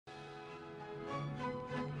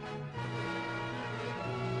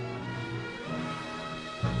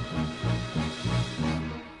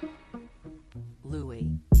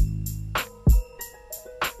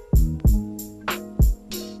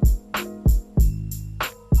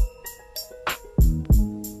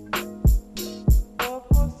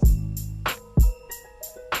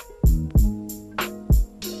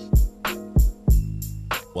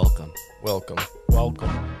Welcome.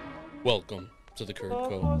 Welcome to the Curd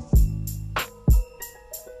Code.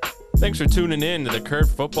 Thanks for tuning in to the Curd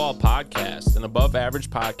Football Podcast, an above-average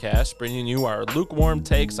podcast bringing you our lukewarm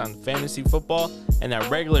takes on fantasy football and that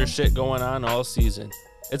regular shit going on all season.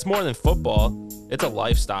 It's more than football. It's a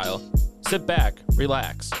lifestyle. Sit back,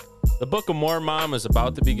 relax. The Book of Mormon is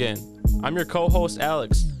about to begin. I'm your co-host,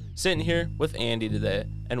 Alex, sitting here with Andy today,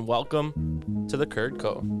 and welcome to the Curd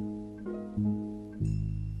Code.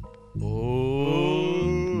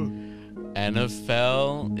 Ooh.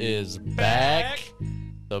 NFL is back.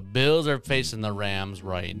 The Bills are facing the Rams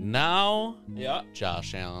right now. Yeah.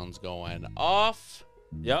 Josh Allen's going off.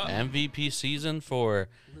 Yeah. MVP season for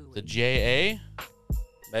the JA.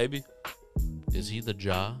 Baby. Is he the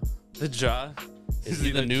Jaw? The Jaw. Is he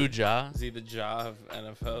the new Jaw? Is he the Jaw of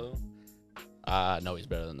NFL? No, he's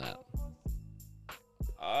better than that.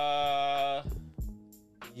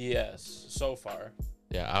 Yes, so far.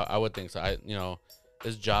 Yeah, I would think so.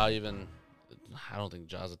 Is Jaw even? I don't think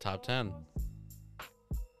Jaw's a top 10.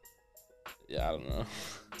 Yeah, I don't know.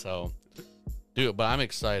 So, dude, but I'm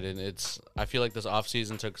excited. I feel like this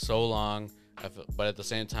offseason took so long, but at the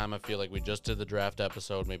same time, I feel like we just did the draft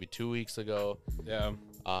episode maybe 2 weeks ago. Yeah.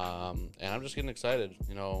 And I'm just getting excited.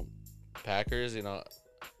 Packers.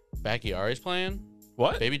 Bakhtiari's playing.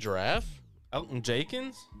 What? Baby Giraffe. Elton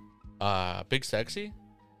Jenkins? Big Sexy.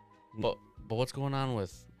 But what's going on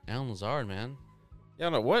with Alan Lazard, man? Yeah,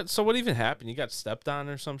 no. What? So what even happened? You got stepped on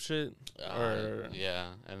or some shit? Yeah,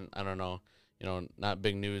 and I don't know. Not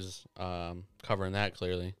big news covering that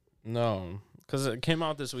clearly. No, because it came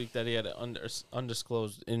out this week that he had an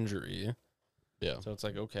undisclosed injury. Yeah. So it's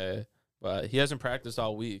like, okay. But he hasn't practiced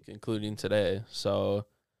all week, including today. So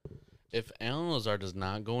if Alan Lazard does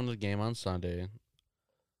not go into the game on Sunday,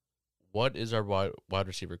 what is our wide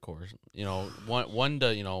receiver core? One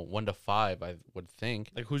to five, I would think.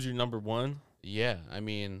 like, who's your number one? Yeah, I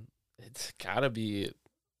mean, It's gotta be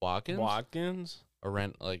Watkins. Or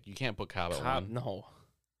you can't put Cobb at one. No,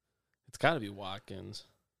 it's gotta be Watkins.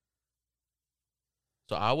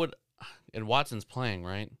 So I would, and Watson's playing,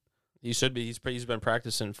 right? He should be. He's been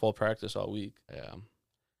practicing full practice all week. Yeah.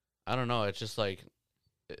 I don't know. It's just like,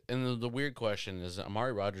 and the weird question is,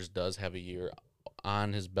 Amari Rodgers does have a year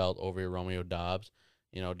on his belt over your Romeo Dobbs.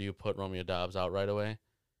 Do you put Romeo Dobbs out right away?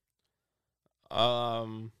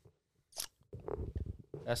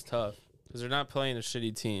 That's tough because they're not playing a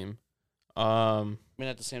shitty team. I mean,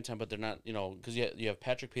 at the same time, but they're not, because you have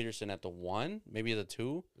Patrick Peterson at the 1, maybe the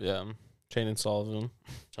 2. Yeah, Chain Sullivan.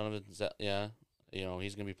 Yeah.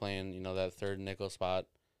 He's going to be playing, that third nickel spot.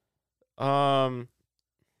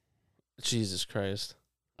 Jesus Christ.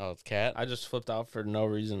 Oh, it's Cat? I just flipped out for no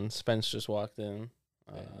reason. Spence just walked in.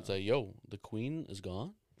 It's like, yo, the queen is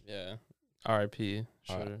gone? Yeah. R.I.P.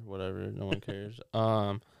 Sure, All right. whatever. No one cares.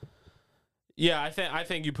 Yeah, I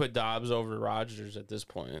think you put Dobbs over Rodgers at this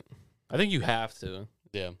point. I think you have to.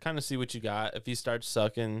 Yeah. Kind of see what you got. If he starts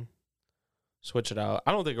sucking, switch it out.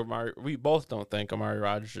 I don't think we both don't think Amari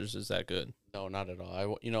Rodgers is that good. No, not at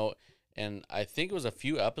all. And I think it was a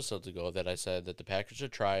few episodes ago that I said that the Packers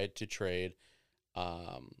should try to trade,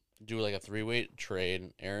 do like a 3-way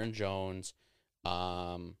trade, Aaron Jones,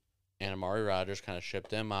 and Amari Rodgers, kind of ship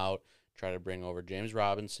them out, try to bring over James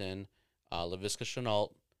Robinson, Laviska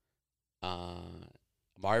Shenault.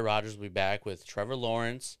 Amari Rodgers will be back with Trevor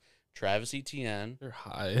Lawrence, Travis Etienne. They're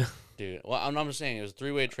high. Dude, well, I'm just saying it was a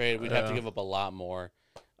 3-way trade. We'd have to give up a lot more.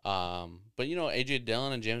 But, A.J.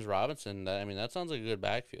 Dillon and James Robinson, that sounds like a good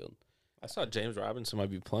backfield. I saw James Robinson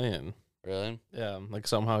might be playing. Really? Yeah, like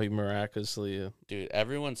somehow he miraculously Dude,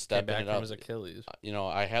 everyone's stepping back it from up. his Achilles.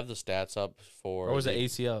 I have the stats up for... Or was it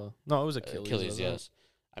ACL? No, it was Achilles. Achilles, yes.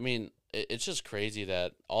 It's just crazy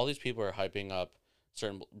that all these people are hyping up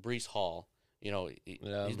certain... Breece Hall. He's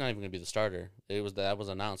not even going to be the starter. That was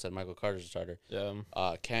announced that Michael Carter's the starter. Yeah.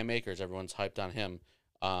 Cam Akers, everyone's hyped on him.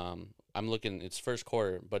 I'm looking. It's first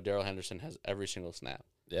quarter, but Darrell Henderson has every single snap.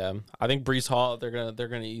 Yeah, I think Breece Hall they're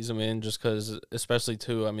gonna ease him in just because, especially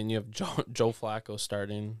too. You have Joe Flacco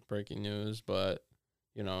starting. Breaking news, but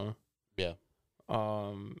Yeah.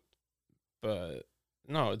 But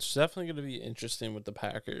no, it's definitely gonna be interesting with the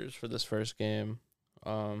Packers for this first game.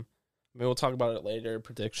 We'll talk about it later,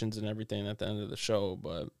 predictions and everything at the end of the show.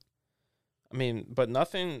 But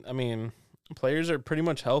nothing. Players are pretty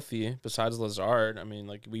much healthy besides Lazard.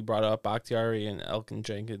 Like we brought up, Bakhtiari and Elton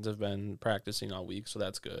Jenkins have been practicing all week, so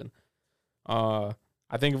that's good. I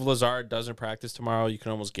think if Lazard doesn't practice tomorrow, you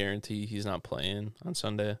can almost guarantee he's not playing on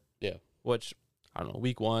Sunday. Yeah. Which, I don't know,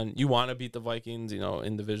 week 1, you want to beat the Vikings,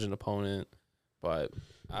 in division opponent, but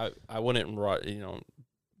I wouldn't,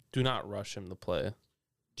 do not rush him to play.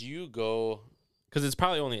 Do you go because it's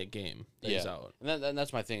probably only a game that he's Yeah. out. And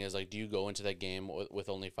that's my thing is, like, do you go into that game with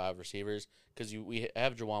only 5 receivers? Because we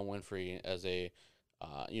have Jawan Winfrey as a,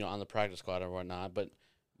 on the practice squad or whatnot, but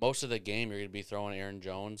most of the game you're going to be throwing Aaron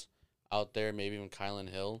Jones out there, maybe even Kylan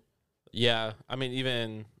Hill. Yeah, I mean,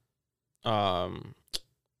 even Dylan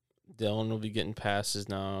will be getting passes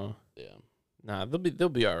now. Yeah. Nah, they'll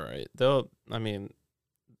be all right. And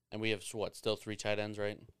we have, still 3 tight ends,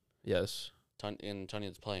 right? Yes. And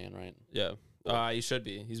Tunyon's playing, right? Yeah. He should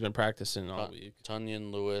be. He's been practicing all week.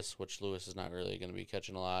 Tunyon, Lewis, which Lewis is not really going to be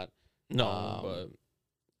catching a lot. No, but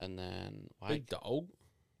and then big dog.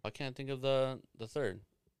 I can't think of the third.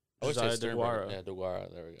 I would Josiah say Sternberger. DeGuara. Yeah,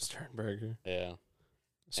 DeGuara. There we go. Sternberger. Yeah.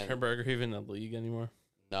 Sternberger even in the league anymore?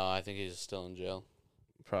 No, I think he's still in jail.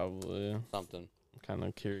 Probably. Something. I'm kind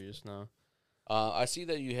of curious now. I see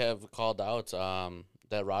that you have called out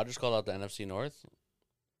that Rodgers called out the NFC North.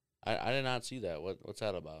 I did not see that. What's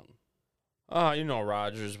that about?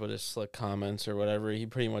 Rodgers with his slick comments or whatever. He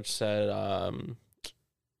pretty much said,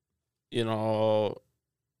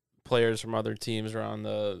 players from other teams around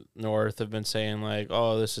the North have been saying like,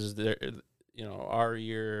 "Oh, this is our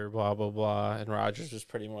year," blah blah blah. And Rodgers was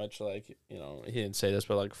pretty much like, he didn't say this,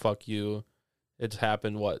 but like, "Fuck you." It's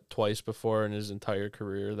happened twice before in his entire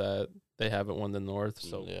career that they haven't won the North.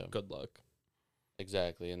 So good luck.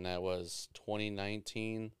 Exactly, and that was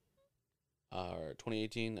 2019. Or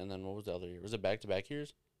 2018, and then what was the other year? Was it back-to-back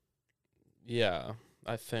years? Yeah,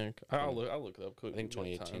 I think. I'll look it up quick. I think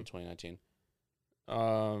 2018, 2019.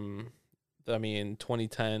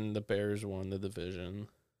 2010, the Bears won the division.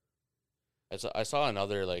 I saw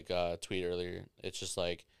another tweet earlier. It's just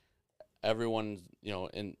like everyone's,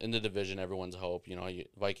 in the division, everyone's hope.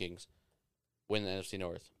 Vikings win the NFC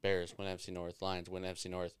North, Bears win the NFC North, Lions win the NFC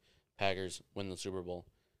North, Packers win the Super Bowl.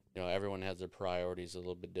 Everyone has their priorities a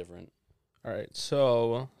little bit different. All right,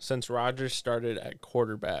 so since Rodgers started at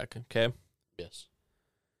quarterback, okay? Yes.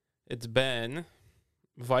 It's been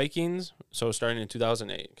Vikings, so starting in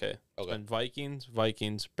 2008, okay? It's been Vikings,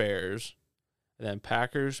 Bears, and then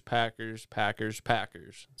Packers. So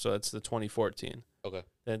that's the 2014. Okay.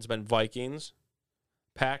 Then it's been Vikings,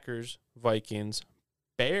 Packers, Vikings,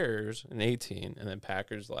 Bears in 18, and then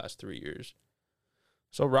Packers the last 3 years.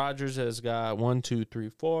 So Rodgers has got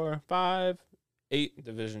 8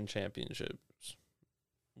 division championships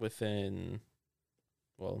within,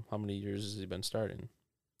 how many years has he been starting?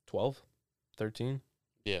 12? 13?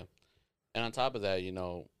 Yeah. And on top of that,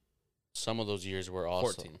 some of those years were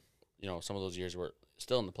also 14. Some of those years were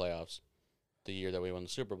still in the playoffs. The year that we won the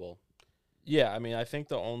Super Bowl. Yeah, I think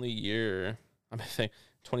the only year,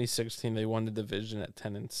 2016 they won the division at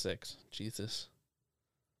 10-6. Jesus.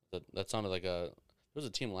 That sounded like there was a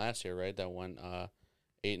team last year, right, that won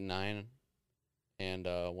 8-9 and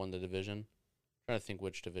won the division. I'm trying to think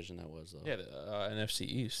which division that was, though. Yeah, the NFC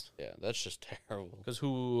East. Yeah, that's just terrible. Because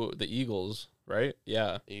the Eagles, right?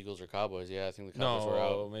 Yeah. Eagles or Cowboys, yeah. I think the Cowboys were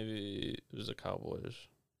out. No, maybe it was the Cowboys.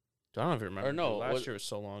 I don't even remember. Or no. Last year was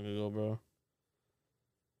so long ago, bro.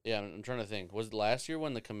 Yeah, I'm trying to think. Was it last year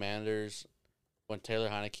when the Commanders, when Taylor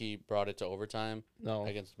Heineke brought it to overtime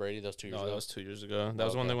against Brady? That was 2 years ago? No, that was 2 years ago. That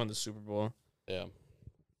was when they won the Super Bowl. Yeah.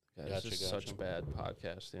 This is such bad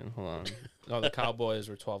podcasting. Hold on. No, the Cowboys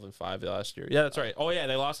were 12-5 last year. Yeah, that's right. Oh, yeah,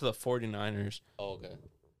 they lost to the 49ers. Oh, okay.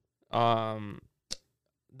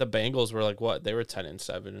 The Bengals were they were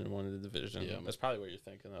 10-7 and won the division. Yeah. That's probably what you're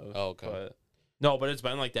thinking of. Oh, okay. But it's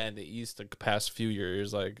been like that in the East the past few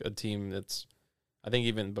years. Like a team that's, I think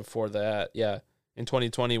even before that, yeah. In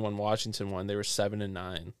 2020, when Washington won, they were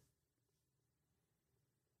 7-9.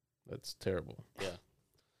 That's terrible. Yeah.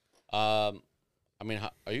 Are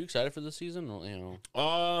you excited for this season?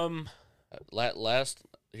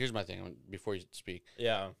 Here's my thing before you speak.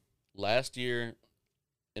 Yeah. Last year,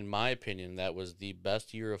 in my opinion, that was the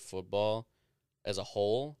best year of football as a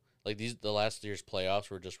whole. The last year's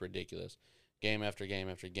playoffs were just ridiculous. Game after game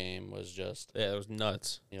after game was just... Yeah, it was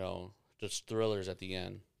nuts. Just thrillers at the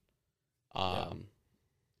end.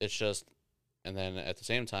 It's just... And then at the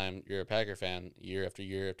same time, you're a Packer fan year after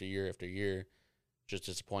year after year after year. Just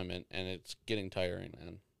disappointment, and it's getting tiring,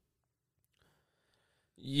 man.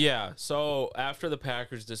 Yeah, so after the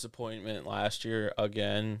Packers' disappointment last year,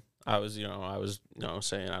 again, I was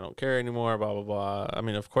saying I don't care anymore, blah, blah, blah.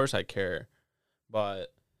 Of course I care,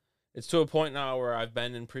 but it's to a point now where I've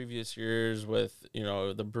been in previous years with,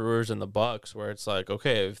 the Brewers and the Bucks where it's like,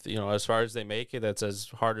 okay, if, as far as they make it, that's as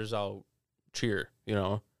hard as I'll cheer,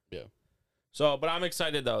 Yeah. So, but I'm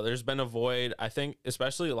excited, though. There's been a void. I think,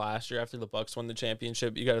 especially last year after the Bucks won the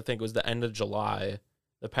championship, you got to think it was the end of July.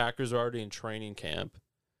 The Packers were already in training camp.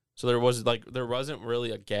 So there wasn't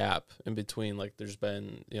really a gap in between. Like there's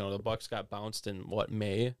been, the Bucks got bounced in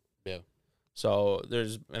May. Yeah. So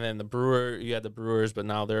and then you had the Brewers, but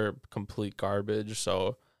now they're complete garbage.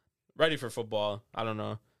 So ready for football. I don't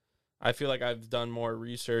know. I feel like I've done more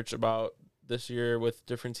research about this year with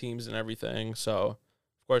different teams and everything. So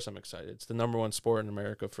of course I'm excited. It's the number one sport in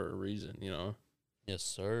America for a reason, Yes,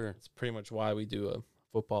 sir. It's pretty much why we do a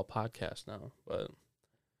football podcast now. But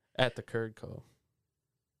at the Curd Co.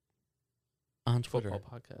 On Twitter,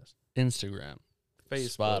 football podcast, Instagram,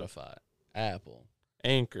 Facebook, Spotify, Apple,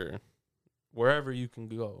 Anchor, wherever you can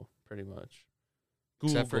go, pretty much.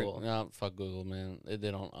 Except Google. no, fuck Google, man.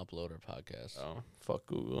 They don't upload our podcast. Oh, fuck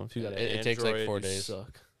Google. If you got it takes like 4 you days.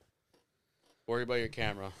 Suck. Worry about your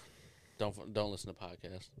camera. Don't listen to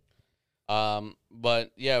podcasts.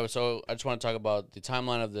 But yeah, so I just want to talk about the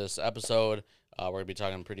timeline of this episode. We're gonna be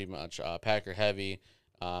talking pretty much Packer heavy.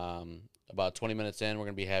 About 20 minutes in, we're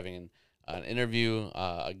gonna be having an interview,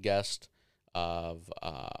 a guest of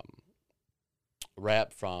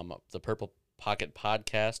Rap from the Purple Pocket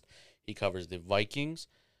Podcast. He covers the Vikings.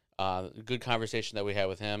 Good conversation that we had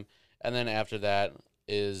with him. And then after that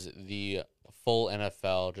is the full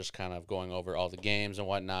NFL, just kind of going over all the games and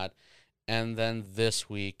whatnot. And then this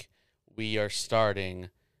week, we are starting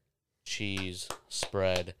Cheese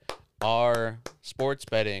Spread, our sports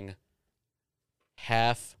betting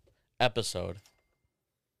half episode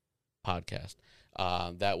podcast.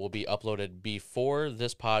 That will be uploaded before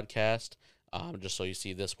this podcast, just so you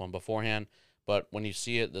see this one beforehand. But when you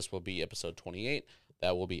see it, this will be episode 28.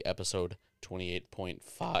 That will be episode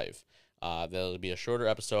 28.5. That'll be a shorter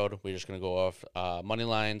episode. We're just going to go off money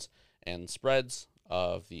lines and spreads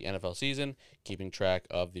of the NFL season, keeping track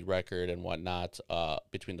of the record and whatnot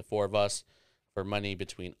between the four of us for money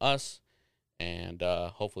between us. And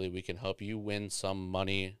hopefully we can help you win some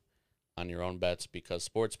money on your own bets, because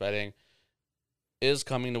sports betting is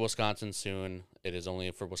coming to Wisconsin soon. It is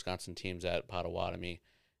only for Wisconsin teams at Potawatomi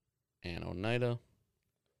and Oneida,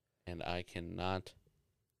 and I cannot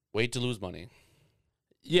wait to lose money.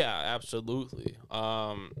 Yeah, absolutely.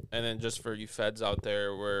 And then just for you feds out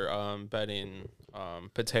there, we're betting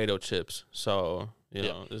potato chips. So, you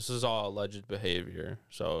know, this is all alleged behavior.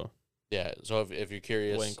 So yeah, so if you're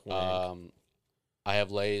curious, wink, wink. I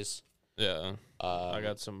have Lay's. Yeah. I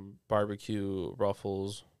got some barbecue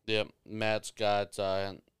Ruffles. Yep. Matt's got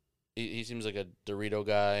he seems like a Dorito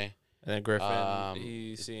guy. And then Griffin,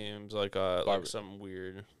 he seems like something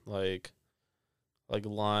weird, like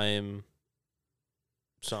lime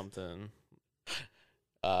something.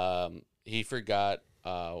 He forgot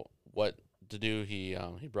what to do. He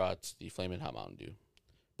brought the Flamin' Hot Mountain Dew,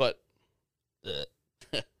 but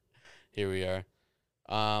here we are.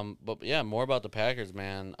 But yeah, more about the Packers,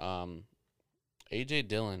 man. AJ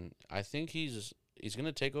Dillon, I think he's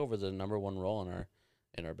gonna take over the number one role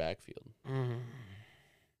in our backfield.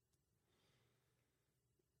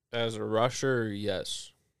 As a rusher,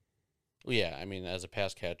 yes. Well, yeah, I mean, as a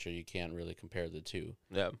pass catcher, you can't really compare the two.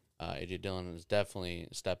 Yeah. AJ Dillon has definitely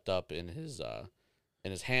stepped up in his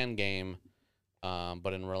hand game,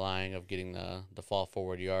 but in relying of getting the fall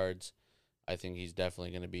forward yards, I think he's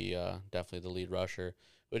definitely going to be definitely the lead rusher,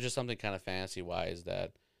 which is something kind of fantasy wise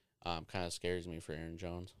that kind of scares me for Aaron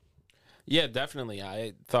Jones. Yeah, definitely.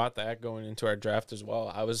 I thought that going into our draft as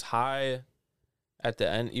well. I was high at the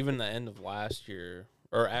end, even the end of last year,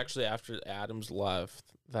 or actually after Adams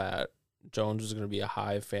left, that Jones was going to be a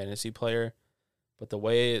high fantasy player. But the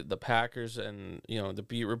way the Packers and, the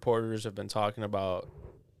beat reporters have been talking about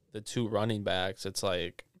the two running backs, it's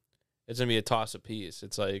like it's going to be a toss apiece.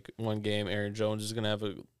 It's like one game Aaron Jones is going to have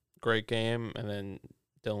a great game, and then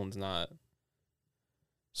Dillon's not.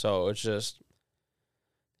 So it's just,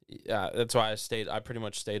 yeah, that's why I pretty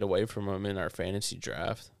much stayed away from him in our fantasy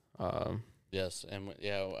draft. Yes, and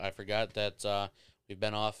yeah, I forgot that we've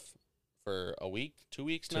been off for a week, 2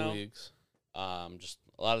 weeks now. 2 weeks. Just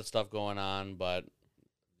a lot of stuff going on, but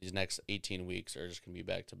these next 18 weeks are just gonna be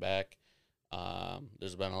back to back.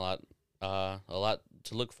 There's been a lot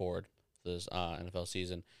to look forward to this NFL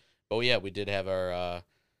season. But yeah, we did have our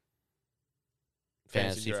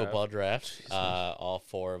fantasy football draft. All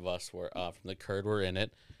four of us were from the Curd were in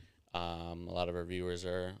it. A lot of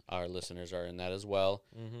our listeners are in that as well.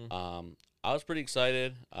 Mm-hmm. I was pretty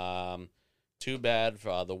excited. Too bad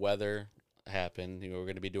for the weather happened. We're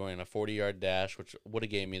going to be doing a 40-yard dash, which would have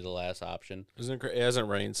gave me the last option. It hasn't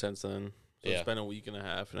rained since then. So yeah. It's been a week and a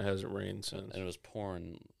half, and it hasn't rained since. And it was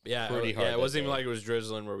pouring pretty hard. Yeah, it wasn't even like it was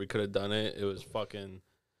drizzling where we could have done it. It was fucking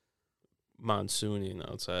monsooning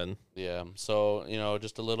outside. Yeah, so,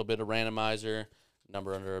 just a little bit of randomizer,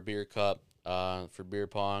 number under a beer cup for beer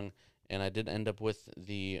pong, and I did end up with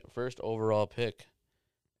the first overall pick,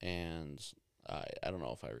 and I don't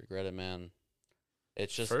know if I regret it, man.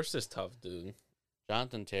 It's just First is tough, dude.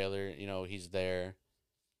 Jonathan Taylor, he's there.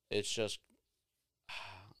 It's just,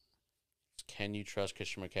 can you trust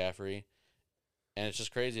Christian McCaffrey? And it's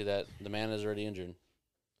just crazy that the man is already injured.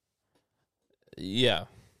 Yeah.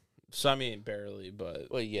 So, I mean, barely, but...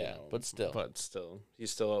 Well, yeah, but still. But still.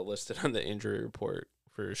 He's still outlisted on the injury report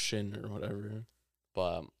for his shin or whatever.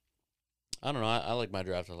 But, I don't know. I like my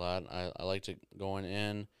draft a lot. I liked it going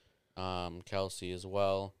in. Kelsey as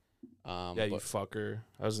well. Yeah, you fucker.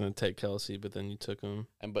 I was going to take Kelsey, but then you took him.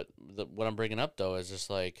 But what I'm bringing up, though, is just,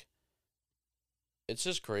 like... It's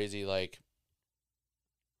just crazy, like...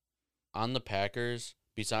 On the Packers,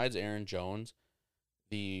 besides Aaron Jones,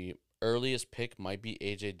 the earliest pick might be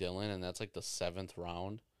A.J. Dillon, and that's like the 7th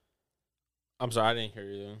round. I'm sorry, I didn't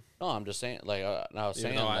hear you. No, I'm just saying, like, I was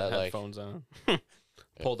saying I that, had like... headphones on.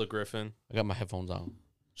 Pull the Griffin. I got my headphones on.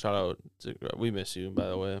 Shout out. We miss you, by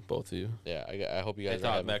the way, both of you. Yeah, I hope you guys I are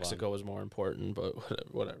thought having Mexico fun. was more important,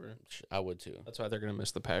 but whatever. I would, too. That's why they're going to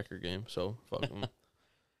miss the Packer game, so fuck them.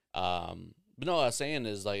 But no, what I was saying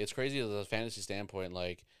is, like, it's crazy as a fantasy standpoint,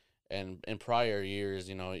 like... And in prior years,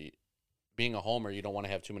 being a homer, you don't want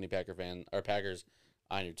to have too many Packers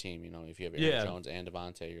on your team. If you have Aaron Jones and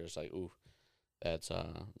Devontae, you're just like, ooh, that's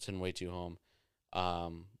it's in way too home.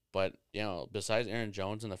 But besides Aaron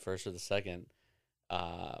Jones in the first or the second,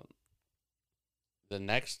 the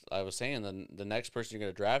next the next person you're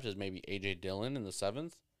gonna draft is maybe A.J. Dillon in the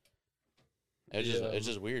 7th. It's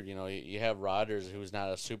just weird. You have Rodgers, who's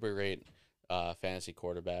not a super great fantasy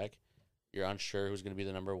quarterback. You're unsure who's going to be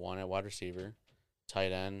the number 1 at wide receiver.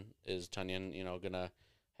 Tight end is Tunyon, going to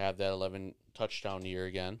have that 11 touchdown year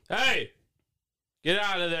again. Hey, get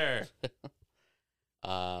out of there.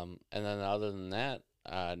 And then other than that,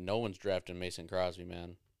 no one's drafting Mason Crosby,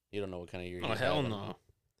 man. You don't know what kind of year he's hell having. no.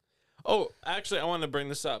 Oh, actually, I wanted to bring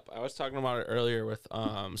this up. I was talking about it earlier with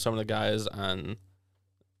some of the guys on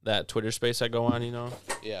that Twitter space I go on,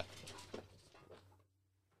 Yeah.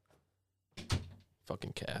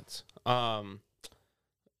 Fucking cats.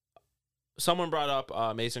 Someone brought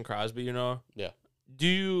up Mason Crosby, Yeah.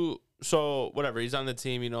 So whatever, he's on the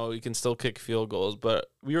team, he can still kick field goals, but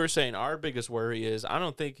we were saying our biggest worry is I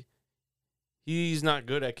don't think he's not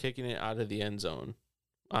good at kicking it out of the end zone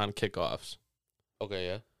on kickoffs. Okay,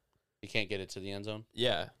 yeah. You can't get it to the end zone?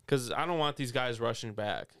 Yeah, because I don't want these guys rushing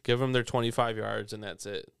back. Give them their 25 yards and that's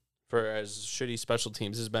it. For as shitty special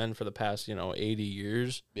teams has been for the past, 80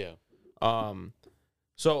 years. Yeah.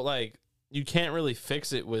 So, like, you can't really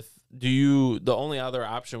fix it with, the only other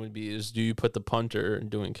option would be is do you put the punter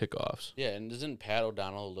doing kickoffs? Yeah, and isn't Pat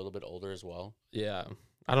O'Donnell a little bit older as well? Yeah.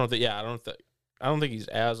 I don't think he's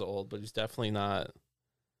as old, but he's definitely not.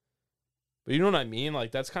 But you know what I mean?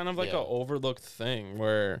 Like, that's kind of like an overlooked thing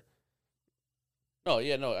where. No,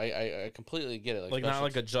 yeah, no, I completely get it. Like not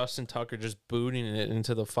like a Justin Tucker just booting it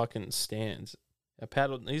into the fucking stands.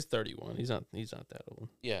 Yeah, he's 31. He's not that old.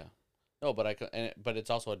 Yeah. No, but but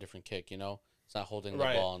it's also a different kick, It's not holding the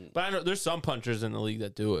ball. But I know there's some punchers in the league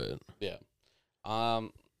that do it. Yeah. I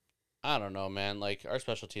don't know, man. Like, our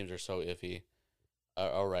special teams are so iffy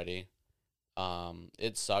already.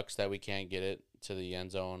 It sucks that we can't get it to the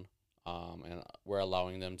end zone, and we're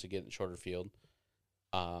allowing them to get in shorter field.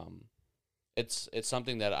 It's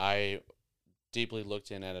something that I deeply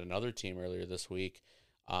looked in at another team earlier this week.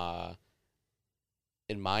 In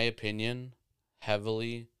my opinion,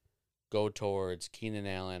 heavily go towards Keenan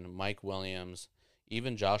Allen, Mike Williams,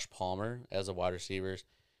 even Josh Palmer as a wide receivers.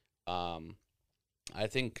 I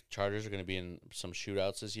think Chargers are going to be in some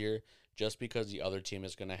shootouts this year just because the other team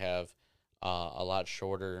is going to have a lot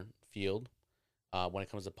shorter field when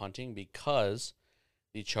it comes to punting, because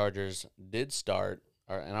the Chargers did start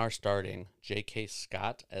and are starting J.K.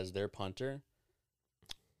 Scott as their punter.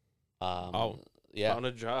 Yeah. Found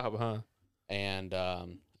a job, huh? And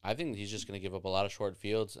I think he's just going to give up a lot of short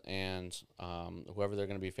fields, and whoever they're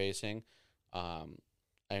going to be facing. I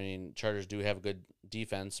mean, Chargers do have a good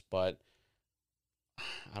defense, but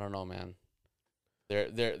I don't know, man.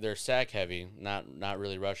 They're sack heavy, not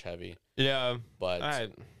really rush heavy. Yeah, but I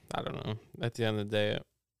don't know. At the end of the day,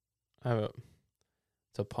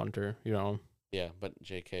 it's a punter, Yeah, but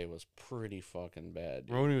J.K. was pretty fucking bad.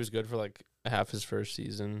 Rooney was good for like half his first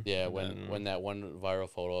season. Yeah, when that one viral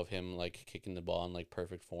photo of him like kicking the ball in like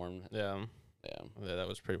perfect form. Yeah, that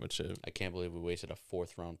was pretty much it. I can't believe we wasted a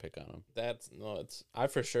 4th round pick on him. I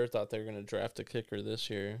for sure thought they were gonna draft a kicker this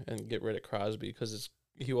year and get rid of Crosby because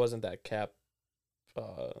he wasn't that cap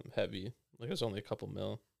heavy. Like, it was only a couple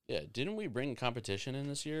mil. Yeah, didn't we bring competition in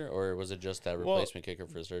this year, or was it just that Well, replacement kicker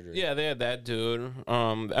for surgery? Yeah, they had that dude.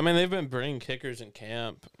 I mean, they've been bringing kickers in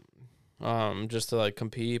camp, just to like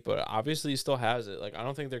compete, but obviously he still has it. Like, I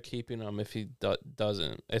don't think they're keeping him if he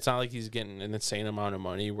doesn't. It's not like he's getting an insane amount of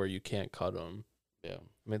money where you can't cut him. Yeah.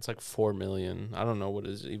 I mean, it's like $4 million. I don't know what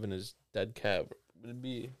his dead cap would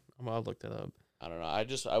be. I'll look that up. I don't know.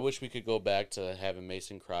 I wish we could go back to having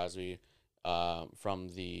Mason Crosby, from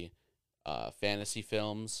the fantasy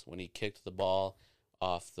films when he kicked the ball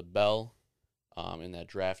off the bell, in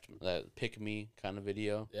that pick me kind of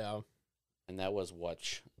video. Yeah. And that was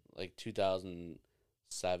like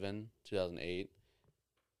 2007, 2008.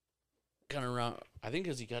 Kind of around, I think,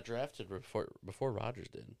 because he got drafted before Rodgers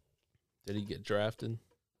did. Did he get drafted?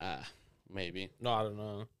 Maybe. No, I don't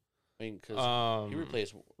know. I mean, because he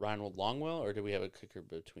replaced Ronald Longwell, or did we have a kicker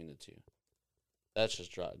between the two? That's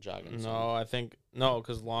just jogging. No, I think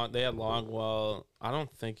because they had Longwell. I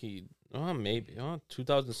don't think maybe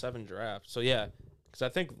 2007 draft. So yeah, because I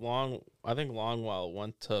think Longwell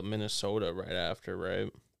went to Minnesota right after,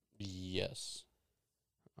 right? Yes.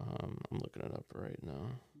 I'm looking it up right now.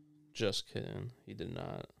 Just kidding. He did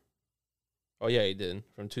not. Oh yeah, he did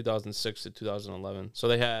from 2006 to 2011. So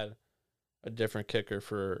they had a different kicker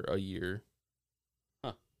for a year.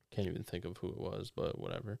 Huh. Can't even think of who it was, but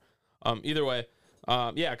whatever. Either way,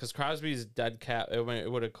 yeah, because Crosby's dead cap, it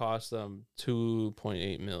would have cost them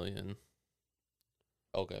 $2.8 million.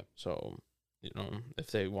 Okay. So, if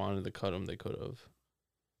they wanted to cut him, they could have.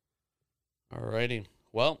 Alrighty.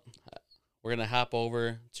 Well, we're gonna hop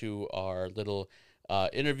over to our little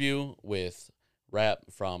interview with Rap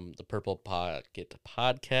from the Purple Pocket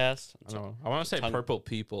Podcast. I want to say Purple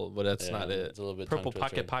People, but that's not it. It's a little bit Purple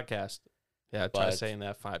Pocket Podcast. Yeah, try saying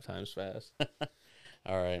that 5 times fast.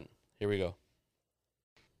 All right, here we go.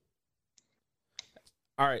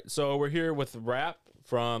 All right, so we're here with Rap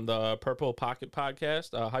from the Purple Pocket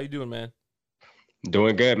Podcast. How you doing, man?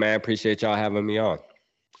 Doing good, man. Appreciate y'all having me on.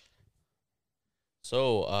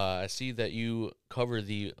 So I see that you cover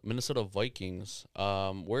the Minnesota Vikings.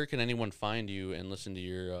 Where can anyone find you and listen to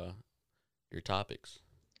your topics?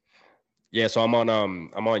 Yeah, so I'm on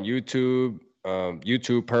YouTube,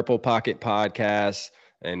 YouTube Purple Pocket Podcast,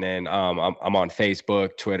 and then I'm on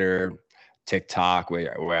Facebook, Twitter, TikTok,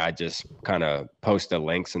 where I just kind of post the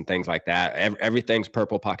links and things like that. Everything's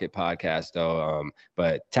Purple Pocket Podcast though.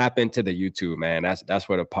 But tap into the YouTube, man. That's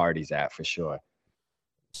where the party's at for sure.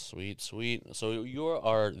 Sweet. So you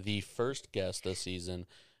are the first guest this season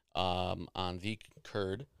on the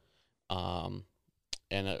Curd, and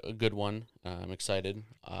a good one. I'm excited.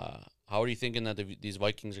 How are you thinking that these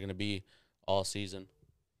Vikings are going to be all season?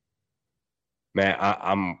 Man,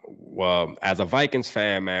 I'm well, as a Vikings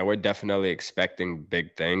fan, man, we're definitely expecting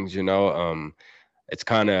big things, It's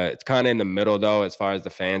kind of in the middle though, as far as the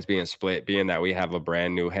fans being split, being that we have a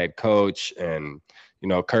brand new head coach, and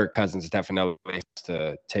Kirk Cousins definitely has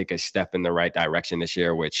to take a step in the right direction this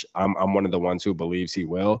year, which I'm one of the ones who believes he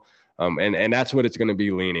will. And that's what it's going to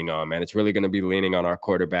be leaning on, man. It's really going to be leaning on our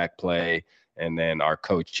quarterback play and then our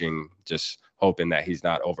coaching, just hoping that he's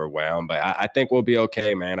not overwhelmed. But I think we'll be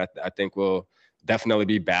okay, man. I think we'll definitely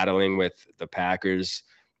be battling with the Packers,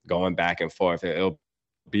 going back and forth. It'll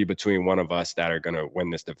be between one of us that are going to win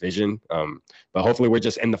this division. But hopefully we're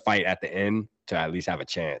just in the fight at the end to at least have a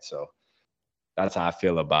chance. So that's how I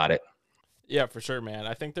feel about it. Yeah, for sure, man.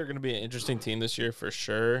 I think they're going to be an interesting team this year for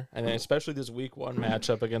sure. And then especially this week 1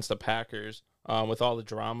 matchup against the Packers, with all the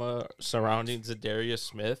drama surrounding Zadarius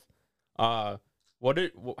Smith. How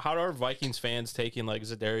are Vikings fans taking like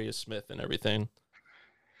Zadarius Smith and everything?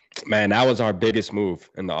 Man, that was our biggest move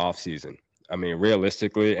in the offseason. I mean,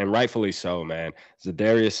 realistically, and rightfully so, man.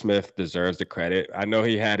 Zadarius Smith deserves the credit. I know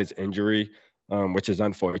he had his injury, which is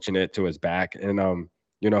unfortunate, to his back. And,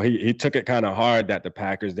 he took it kind of hard that the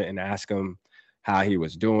Packers didn't ask him how he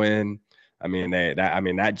was doing. I mean,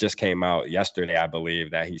 that just came out yesterday, I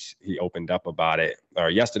believe, that he opened up about it,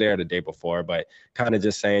 or yesterday or the day before, but kind of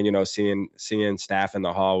just saying, seeing staff in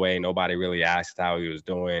the hallway, nobody really asked how he was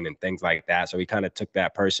doing and things like that. So he kind of took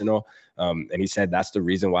that personal. And he said that's the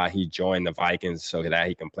reason why he joined the Vikings, so that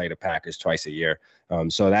he can play the Packers twice a year.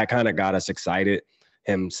 So that kind of got us excited,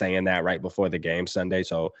 him saying that right before the game Sunday.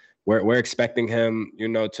 So we're expecting him,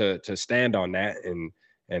 to stand on that.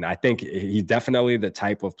 And I think he's definitely the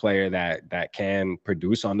type of player that can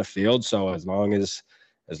produce on the field. So as long as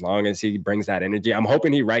he brings that energy, I'm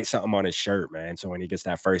hoping he writes something on his shirt, man. So when he gets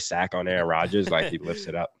that first sack on Aaron Rodgers, like, he lifts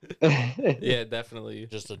it up. Yeah, definitely.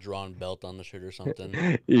 Just a drawn belt on the shirt or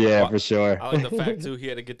something. Yeah, for sure. I like the fact too he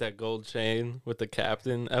had to get that gold chain with the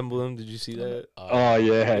captain emblem. Did you see that? Oh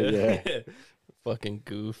yeah. Fucking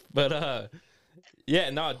goof. But Yeah,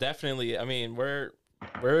 no, definitely. I mean, we're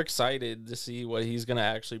excited to see what he's gonna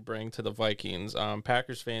actually bring to the Vikings.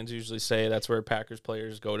 Packers fans usually say that's where Packers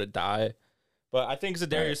players go to die, but I think Right.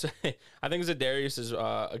 Zadarius, I think Zadarius is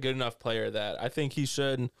a good enough player that I think he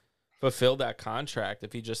should fulfill that contract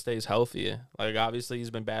if he just stays healthy. Like obviously he's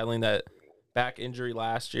been battling that back injury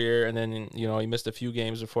last year, and then he missed a few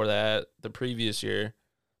games before that the previous year.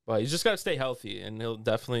 But he's just got to stay healthy, and he'll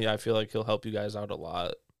definitely. I feel like he'll help you guys out a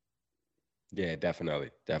lot. Yeah, definitely,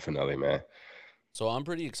 man. So I'm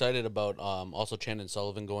pretty excited about also Chandon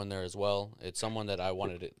Sullivan going there as well. It's someone that I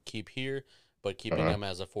wanted to keep here, but keeping Uh-huh. him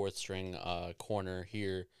as a fourth string corner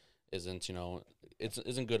here isn't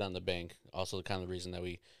isn't good on the bank. Also, the kind of reason that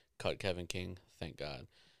we cut Kevin King. Thank God.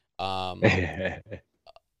 Um,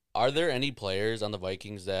 are there any players on the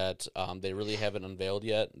Vikings that they really haven't unveiled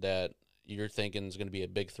yet that you're thinking is going to be a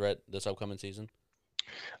big threat this upcoming season?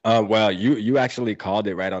 Well, you actually called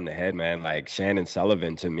it right on the head, man. Like Shannon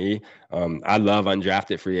Sullivan to me, I love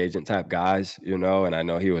undrafted free agent type guys, and I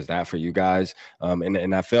know he was that for you guys.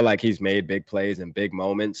 And I feel like he's made big plays and big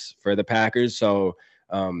moments for the Packers. So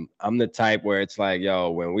I'm the type where it's like,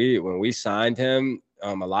 yo, when we signed him,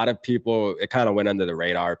 a lot of people it kind of went under the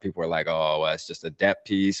radar. People were like, oh, well, it's just a depth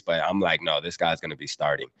piece, but I'm like, no, this guy's gonna be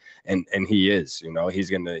starting, and he is. He's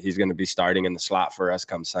gonna be starting in the slot for us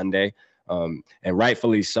come Sunday. And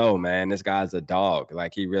rightfully so, man. This guy's a dog.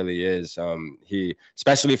 Like he really is. He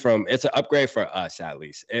especially it's an upgrade for us at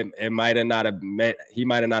least. It might have not have meant he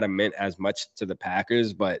might have not have meant as much to the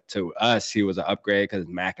Packers, but to us, he was an upgrade because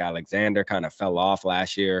Mac Alexander kind of fell off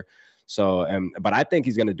last year. So, but I think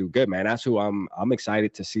he's going to do good, man. That's who I'm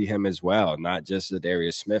excited to see him as well. Not just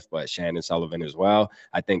Darius Smith, but Shannon Sullivan as well.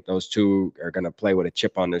 I think those two are going to play with a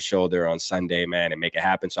chip on their shoulder on Sunday, man, and make it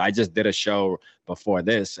happen. So I just did a show before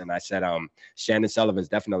this, and I said, Shannon Sullivan's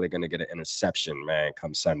definitely going to get an interception, man,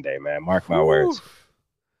 come Sunday, man. Mark my Whew. words.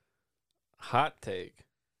 Hot take.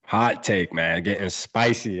 Hot take, man. Getting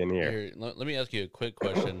spicy in here. Here, let me ask you a quick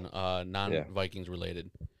question, Yeah. non-Vikings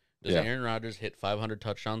related. Does Yeah. Aaron Rodgers hit 500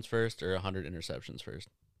 touchdowns first or 100 interceptions first?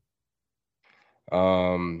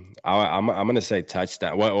 I'm gonna say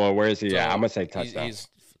touchdown. Where is he at? I'm So gonna say touchdown.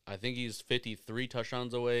 I think he's 53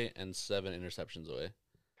 touchdowns away and 7 interceptions away.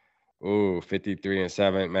 Ooh, 53 and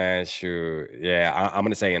 7, man. Shoot. Yeah, I'm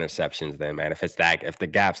gonna say interceptions then, man. If the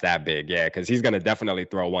gap's that big, yeah, because he's gonna definitely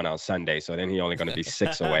throw one on Sunday. So then he only gonna be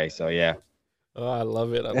 6 away. So yeah. Oh, I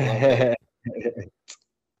love it. I love it.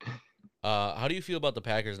 How do you feel about the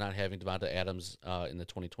Packers not having Devonta Adams in the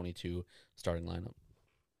 2022 starting lineup?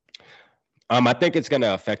 I think it's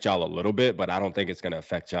gonna affect y'all a little bit, but I don't think it's gonna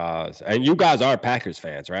affect y'all's. And you guys are Packers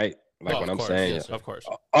fans, right? Like Oh, what of I'm course, saying. Yes, sir. of course.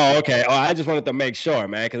 Oh, okay. Oh, I just wanted to make sure,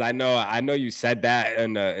 man, because I know you said that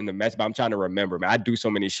in the mess, but I'm trying to remember, man. I do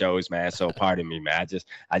so many shows, man. So pardon me, man.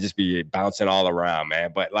 I just be bouncing all around,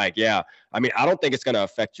 man. But like, yeah, I mean, I don't think it's gonna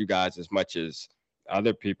affect you guys as much as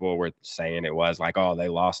other people were saying it was. Like, oh, they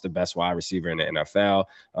lost the best wide receiver in the NFL.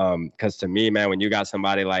 Because to me, man, when you got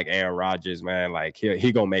somebody like Aaron Rodgers, man, like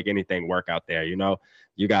he gonna make anything work out there,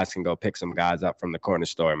 You guys can go pick some guys up from the corner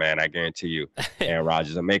store, man. I guarantee you, Aaron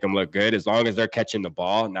Rodgers, and make them look good as long as they're catching the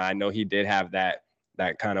ball. Now I know he did have that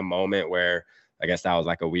kind of moment where I guess that was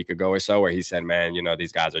like a week ago or so where he said, man,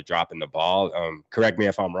 these guys are dropping the ball. Correct me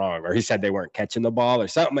if I'm wrong, or he said they weren't catching the ball or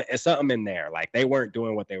something. It's something in there. Like they weren't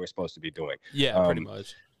doing what they were supposed to be doing. Yeah, pretty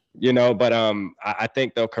much. But I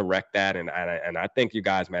think they'll correct that, and I think you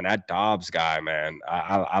guys, man, that Dobbs guy, man,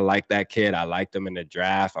 I like that kid. I liked him in the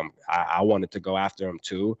draft. I wanted to go after him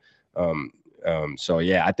too. So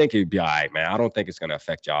yeah, I think he'd be all right, man. I don't think it's gonna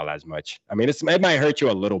affect y'all as much. I mean, it might hurt you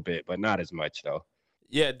a little bit, but not as much though.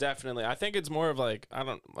 Yeah, definitely. I think it's more of like I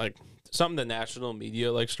don't like something the national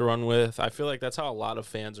media likes to run with. I feel like that's how a lot of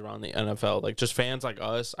fans around the NFL, like just fans like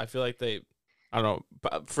us, I feel like I don't know,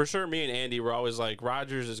 but for sure me and Andy were always like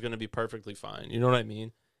Rodgers is going to be perfectly fine. You know what I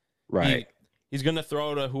mean? Right. He's going to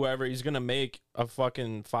throw to whoever. He's going to make a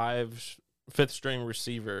fucking fifth string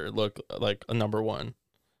receiver look like a number one.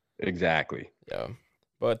 Exactly. Yeah.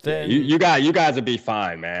 But then you guys will be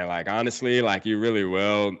fine, man. Like honestly, like you really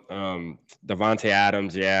will. Devontae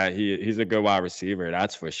Adams, yeah, he's a good wide receiver,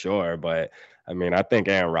 that's for sure. But I mean, I think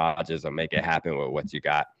Aaron Rodgers will make it happen with what you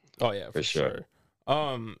got. oh yeah, for sure.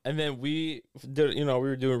 And then we did, we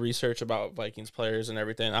were doing research about Vikings players and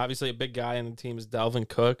everything. Obviously, a big guy in the team is Dalvin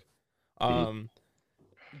Cook. How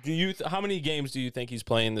many games do you think he's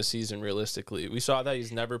playing this season realistically? We saw that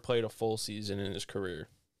he's never played a full season in his career.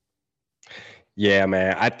 Yeah,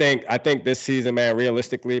 man. I think this season, man,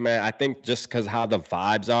 realistically, man, I think just because how the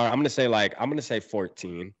vibes are, I'm gonna say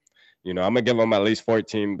 14. I'm gonna give him at least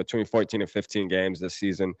between 14 and 15 games this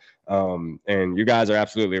season. And you guys are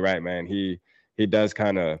absolutely right, man. he does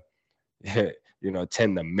kind of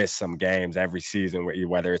tend to miss some games every season,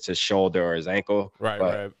 whether it's his shoulder or his ankle. Right,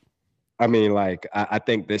 But right. I mean, like I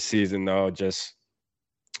think this season though, just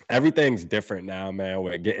everything's different now, man.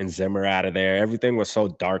 We're getting Zimmer out of there. Everything was so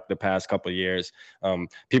dark the past couple of years.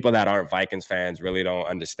 People that aren't Vikings fans really don't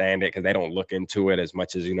understand it because they don't look into it as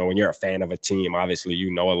much as, when you're a fan of a team, obviously,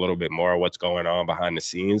 a little bit more of what's going on behind the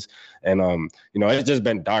scenes. And, it's just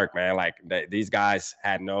been dark, man. Like these guys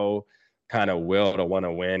had no kind of will to want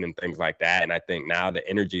to win and things like that. And I think now the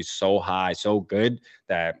energy is so high, so good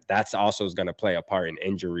that's also is going to play a part in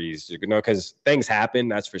injuries, because things happen,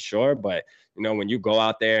 that's for sure. But when you go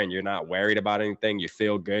out there and you're not worried about anything, you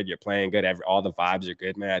feel good, you're playing good, all the vibes are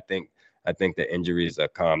good, man. I think the injuries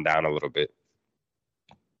have calmed down a little bit.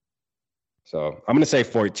 So I'm going to say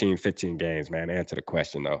 14, 15 games, man. Answer the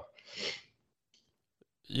question, though.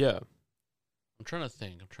 Yeah. I'm trying to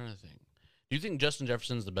think. Do you think Justin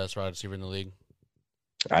Jefferson's the best wide receiver in the league?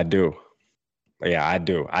 I do. Yeah, I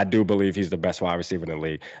do. I do believe he's the best wide receiver in the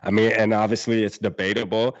league. I mean, and obviously it's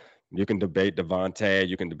debatable. You can debate Devontae.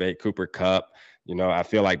 You can debate Cooper Kupp. I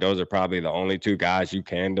feel like those are probably the only two guys you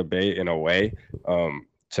can debate in a way,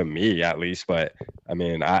 to me at least. But I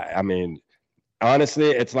mean,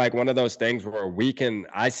 honestly, it's like one of those things where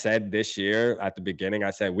I said this year at the beginning,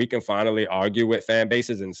 I said we can finally argue with fan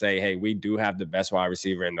bases and say, hey, we do have the best wide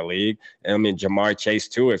receiver in the league. And I mean, Jamar Chase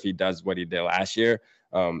too, if he does what he did last year.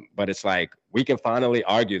 But it's like we can finally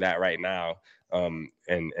argue that right now. And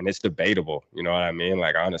it's debatable. You know what I mean?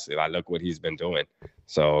 Like, honestly, like, look what he's been doing.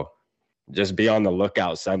 So just be on the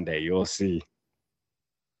lookout Sunday. You'll see.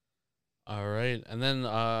 All right. And then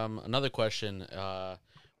another question.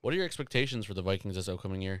 What are your expectations for the Vikings this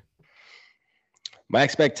upcoming year? My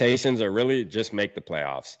expectations are really just make the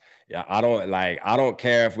playoffs. Yeah, I don't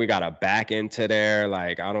care if we got to back into there.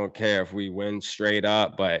 Like, I don't care if we win straight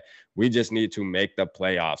up, but we just need to make the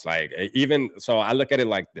playoffs. Like, even so, I look at it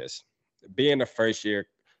like this: being the first year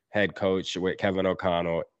head coach with Kevin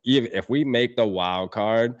O'Connell, even if we make the wild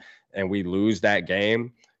card and we lose that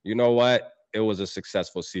game, you know what? It was a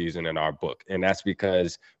successful season in our book. And that's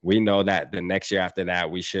because we know that the next year after that,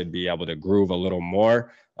 we should be able to groove a little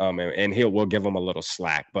more. And we'll give them a little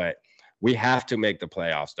slack. But we have to make the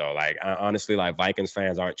playoffs, though. Like, honestly, like, Vikings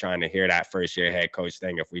fans aren't trying to hear that first year head coach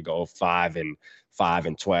thing if we go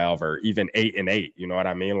 5-5-12 or even 8-8. You know what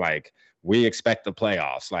I mean? Like, we expect the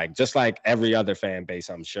playoffs. Like, just like every other fan base,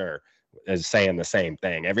 I'm sure, is saying the same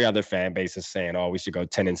thing. Every other fan base is saying, oh, we should go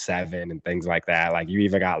 10-7 and things like that. Like, you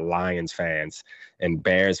even got Lions fans and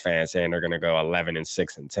Bears fans saying they're going to go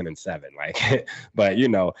 11-6 and 10-7. Like, but,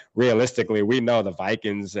 realistically, we know the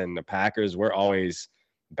Vikings and the Packers, we're always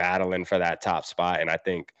battling for that top spot. And I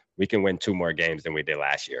think we can win 2 more games than we did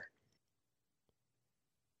last year.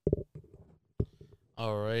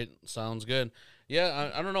 All right. Sounds good.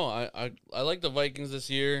 Yeah, I don't know. I like the Vikings this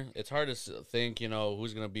year. It's hard to think,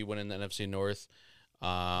 who's going to be winning the NFC North.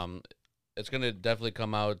 It's going to definitely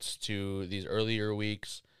come out to these earlier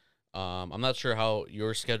weeks. I'm not sure how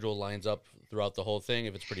your schedule lines up throughout the whole thing,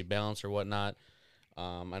 if it's pretty balanced or whatnot.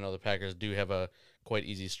 I know the Packers do have a quite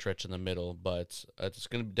easy stretch in the middle, but it's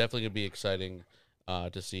definitely going to be exciting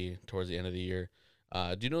to see towards the end of the year.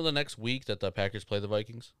 Do you know the next week that the Packers play the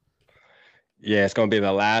Vikings? Yeah, it's gonna be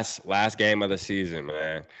the last game of the season,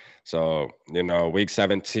 man. So, week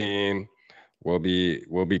 17, we'll be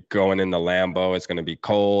going in the Lambeau. It's gonna be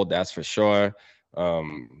cold, that's for sure.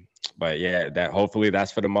 But yeah, that hopefully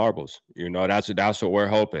that's for the marbles. That's what we're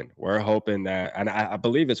hoping. We're hoping that, and I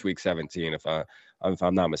believe it's week 17 if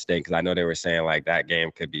I'm not mistaken, because I know they were saying like that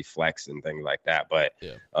game could be flex and things like that. But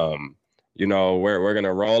yeah. We're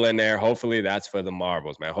gonna roll in there. Hopefully that's for the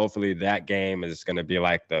marbles, man. Hopefully that game is gonna be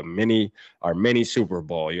like our mini Super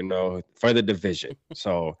Bowl, for the division.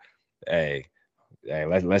 So, hey,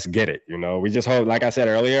 let's get it. We just hope, like I said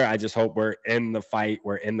earlier, I just hope we're in the fight,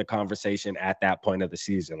 we're in the conversation at that point of the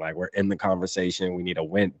season. Like, we're in the conversation. We need to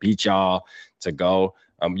win, beat y'all to go.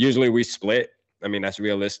 Usually we split. I mean, that's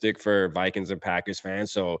realistic for Vikings and Packers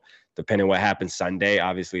fans. So depending what happens Sunday,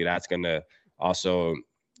 obviously that's gonna also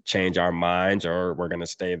change our minds, or we're gonna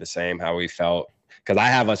stay the same how we felt. Because I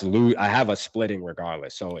have us splitting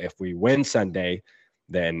regardless. So if we win Sunday,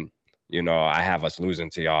 then I have us losing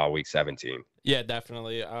to y'all week 17. Yeah,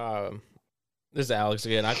 definitely. This is Alex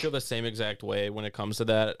again. I feel the same exact way when it comes to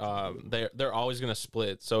that. They're always gonna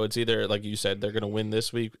split. So it's either, like you said, they're gonna win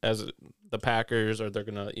this week as the Packers, or they're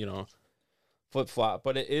gonna flip flop.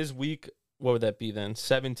 But it is week, what would that be then?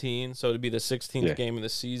 17. So it'd be the 16th game of the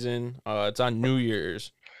season. It's on New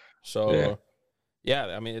Year's. So, yeah,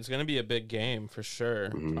 I mean, it's going to be a big game for sure.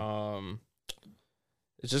 Mm-hmm.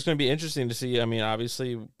 it's just going to be interesting to see. I mean,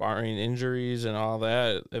 obviously, barring injuries and all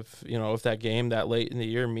that, if that game that late in the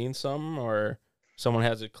year means something, or someone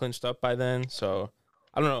has it clinched up by then. So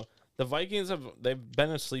I don't know. The Vikings they've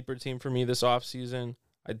been a sleeper team for me this offseason.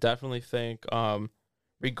 I definitely think,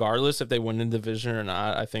 regardless if they win the division or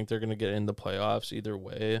not, I think they're going to get in the playoffs either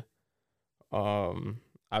way.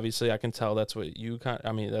 Obviously, I can tell that's what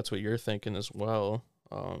that's what you're thinking as well.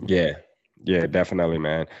 Yeah, yeah, definitely,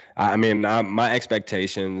 man. I mean, my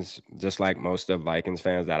expectations, just like most of Vikings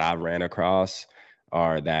fans that I ran across,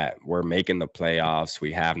 are that we're making the playoffs.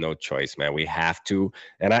 We have no choice, man. We have to,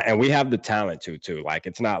 and we have the talent to too. Like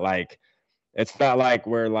it's not like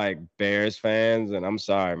we're like Bears fans, and I'm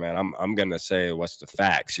sorry, man. I'm gonna say what's the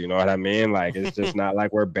facts. You know what I mean? Like it's just not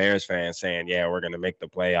like we're Bears fans saying, yeah, we're gonna make the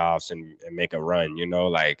playoffs and make a run.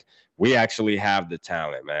 Like we actually have the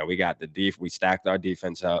talent, man. We got the we stacked our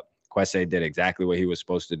defense up. Quesse did exactly what he was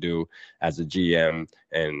supposed to do as a GM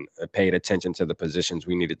and paid attention to the positions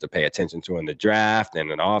we needed to pay attention to in the draft and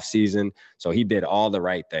in off season. So he did all the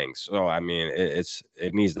right things. So I mean,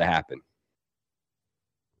 it needs to happen.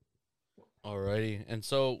 Alrighty, and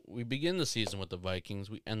so we begin the season with the Vikings.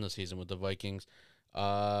 We end the season with the Vikings.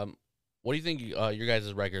 What do you think your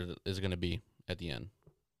guys' record is going to be at the end?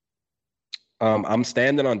 I'm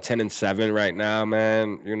standing on 10-7 right now,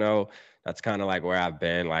 man. That's kind of like where I've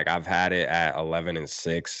been. Like I've had it at 11-6,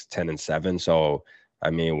 10-7. So I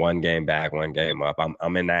mean, one game back, one game up.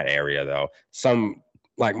 I'm in that area though. Some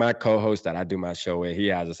like my co-host that I do my show with, he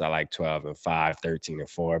has us at like 12-5,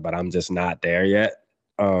 13-4, but I'm just not there yet.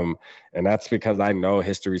 And that's because I know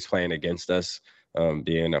history's playing against us,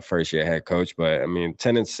 being a first year head coach. But I mean,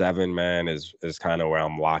 10-7, man, is kind of where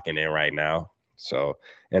I'm locking in right now. So,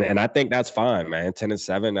 and I think that's fine, man.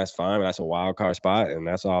 10-7, that's fine. That's a wild card spot, and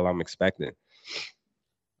that's all I'm expecting.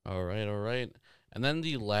 All right, all right. And then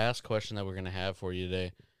the last question that we're going to have for you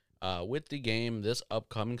today, with the game this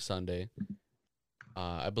upcoming Sunday,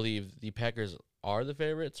 I believe the Packers are the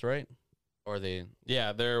favorites, right? Or are they?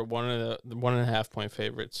 Yeah, they're one of the 1.5 point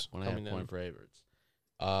favorites. 1.5 point favorites.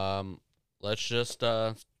 Let's just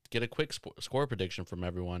get a quick score prediction from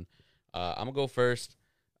everyone. I'm gonna go first.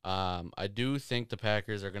 I do think the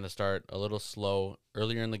Packers are gonna start a little slow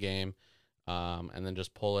earlier in the game, and then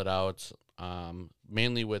just pull it out.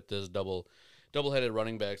 Mainly with this double-headed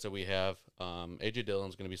running backs that we have. AJ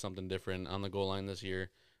Dillon's gonna be something different on the goal line this year.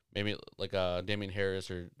 Maybe like Damian Harris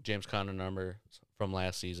or James Conner number from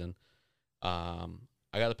last season. I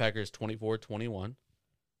got the Packers 24-21.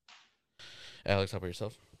 Alex, how about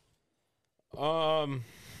yourself?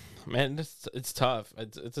 Man, it's tough.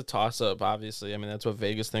 It's a toss up. Obviously, I mean that's what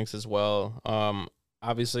Vegas thinks as well.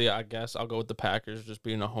 Obviously, I guess I'll go with the Packers just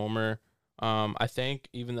being a homer. I think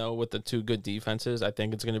even though with the two good defenses, I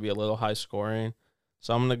think it's going to be a little high scoring.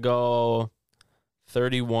 So I'm going to go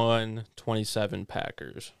 31-27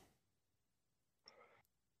 Packers.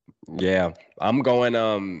 Yeah, I'm going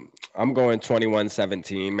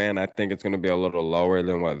 21-17, man. I think it's going to be a little lower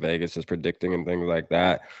than what Vegas is predicting and things like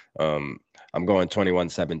that. I'm going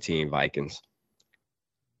 21-17 Vikings.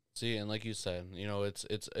 See, and like you said,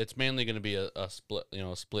 it's mainly going to be a split,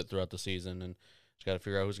 split throughout the season, and just got to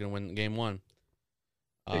figure out who's going to win game one.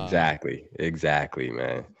 Exactly,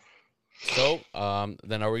 man. So,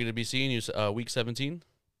 then are we going to be seeing you week 17?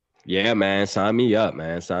 Yeah, man. Sign me up,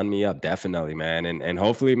 man. Sign me up, definitely, man. And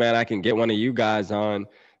hopefully, man, I can get one of you guys on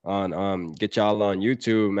get y'all on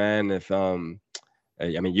YouTube, man. If I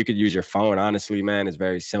mean, you could use your phone. Honestly, man, it's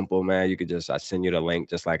very simple, man. You could I send you the link,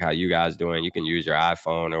 just like how you guys doing. You can use your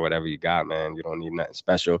iPhone or whatever you got, man. You don't need nothing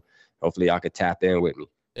special. Hopefully, y'all could tap in with me.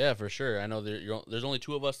 Yeah, for sure. I know there's only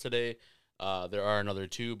two of us today. There are another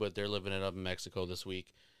two, but they're living it up in Mexico this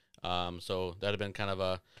week. So that'd have been kind of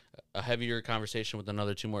a heavier conversation with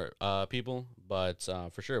another two more people, but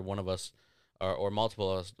for sure one of us or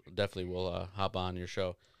multiple of us definitely will hop on your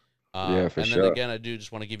show. Yeah, for sure. And then again, I do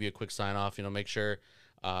just want to give you a quick sign off. Make sure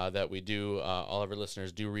that we do all of our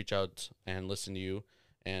listeners do reach out and listen to you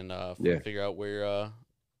and figure out where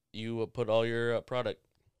you put all your product.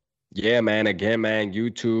 Yeah, man. Again, man,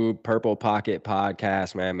 YouTube, Purple Pocket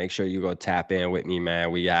Podcast, man. Make sure you go tap in with me,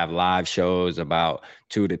 man. We have live shows about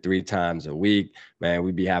 2 to 3 times a week, man.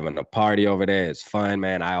 We be having a party over there. It's fun,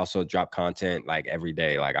 man. I also drop content like every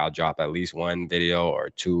day. Like I'll drop at least 1 video or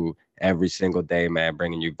 2 every single day, man,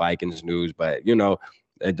 bringing you Vikings news. But,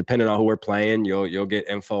 depending on who we're playing, you'll get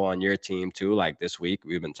info on your team too. Like this week,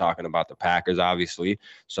 we've been talking about the Packers, obviously.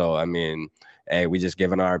 So, I mean, hey, we just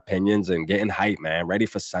giving our opinions and getting hype, man. Ready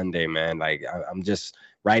for Sunday, man. Like I'm just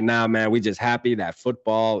right now, man. We just happy that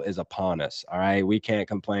football is upon us. All right, we can't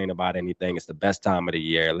complain about anything. It's the best time of the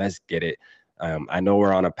year. Let's get it. I know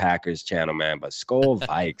we're on a Packers channel, man, but Skull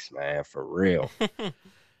Vikes, man, for real.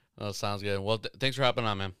 Well, sounds good. Well, thanks for hopping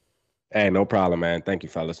on, man. Hey, no problem, man. Thank you,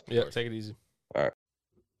 fellas. Yeah, take it easy. All right.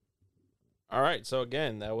 All right. So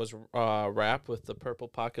again, that was wrap with the Purple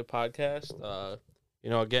Pocket Podcast.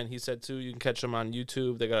 Again, he said too, you can catch them on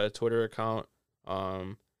YouTube. They got a Twitter account.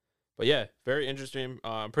 But yeah, very interesting.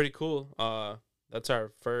 Pretty cool. That's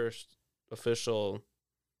our first official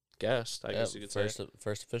guest, I guess you could say.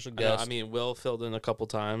 First official guest. I mean, Will filled in a couple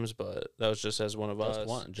times, but that was just as one of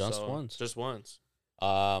us. Just once.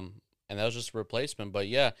 And that was just a replacement. But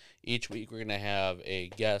yeah, each week we're gonna have a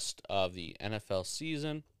guest of the NFL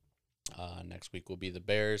season. Next week will be the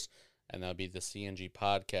Bears, and that'll be the CNG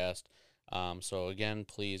podcast. So again,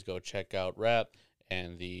 please go check out Rap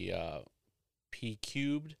and the P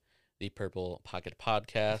Cubed, the Purple Pocket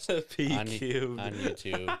Podcast P Cubed on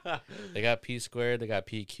YouTube. They got P Squared, they got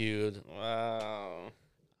P Cubed. Wow.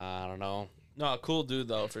 I don't know. No, cool dude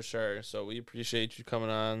though, for sure. So we appreciate you coming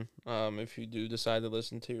on. If you do decide to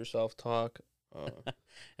listen to yourself talk, and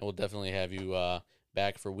we'll definitely have you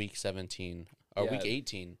back for week 17 or week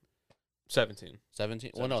 18. 17.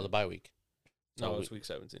 17? Well, no, the bye week. No, it's week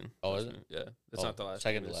 17. Oh, is it? Yeah. It's not the last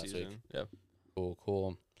second week to of the last season. week. Yeah.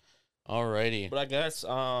 Cool. Alrighty. But I guess a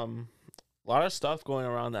lot of stuff going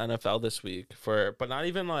around the NFL this week but not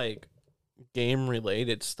even like game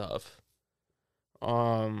related stuff.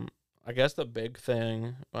 I guess the big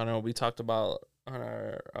thing I know we talked about on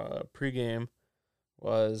our pregame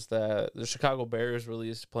was that the Chicago Bears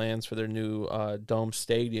released plans for their new dome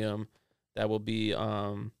stadium that will be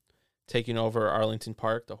taking over Arlington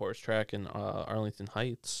Park, the horse track in Arlington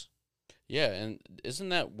Heights. Yeah, and isn't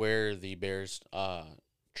that where the Bears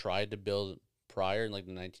tried to build prior in like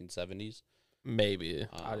the 1970s? Maybe.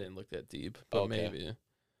 I didn't look that deep, but okay. maybe.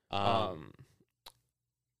 But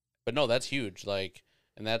no, that's huge. Like,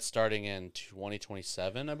 and that's starting in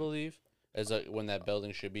 2027, I believe, is when that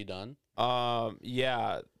building should be done.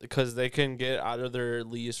 Yeah, because they can get out of their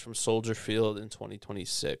lease from Soldier Field in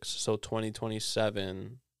 2026. So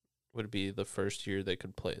 2027 would be the first year they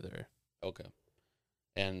could play there. Okay.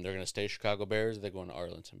 And they're going to stay Chicago Bears, or they're going to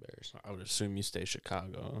Arlington Bears? I would assume you stay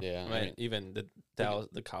Chicago. Yeah. I mean, even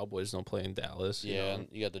the Cowboys don't play in Dallas. Yeah, you know?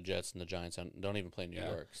 You got the Jets and the Giants don't even play in New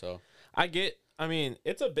York. So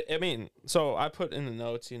so I put in the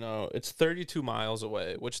notes, it's 32 miles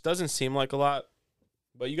away, which doesn't seem like a lot,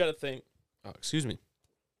 but you got to think,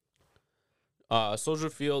 Soldier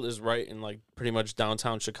Field is right in like pretty much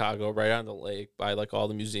downtown Chicago, right on the lake by like all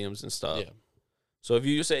the museums and stuff. Yeah. So if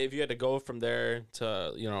you had to go from there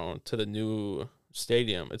to, to the new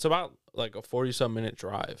stadium, it's about like a 40-some minute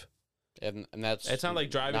drive. And it's not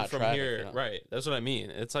like driving from traffic, here. Right. That's what I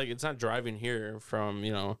mean. It's like, it's not driving here from,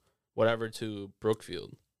 whatever to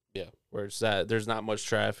Brookfield. Yeah. Where it's that there's not much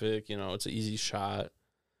traffic, it's an easy shot.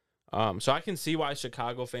 So I can see why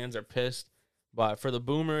Chicago fans are pissed, but for the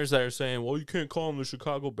boomers that are saying, well, you can't call them the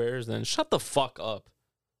Chicago Bears, then shut the fuck up.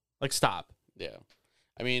 Like, stop. Yeah.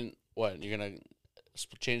 I mean, what, you're going to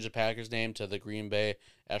change the Packers name to the Green Bay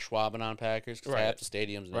Ashwaubenon Packers? Because half the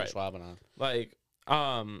stadium's in Ashwaubenon. Like,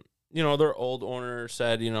 their old owner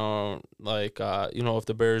said, if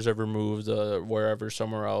the Bears ever moved wherever,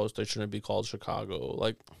 somewhere else, they shouldn't be called Chicago.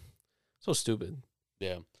 Like, so stupid.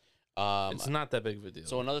 Yeah. It's not that big of a deal.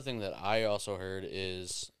 So another thing that I also heard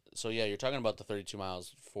is, you're talking about the 32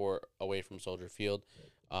 miles away from Soldier Field.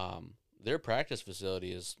 Their practice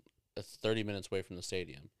facility is 30 minutes away from the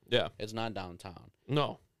stadium. Yeah. It's not downtown.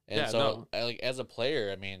 No. And like, as a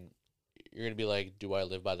player, I mean, you're going to be like, do I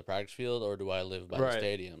live by the practice field or do I live by the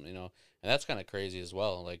stadium, And that's kind of crazy as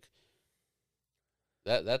well. Like,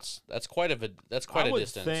 that's quite a distance. I would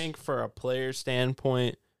think for a player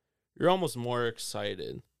standpoint, you're almost more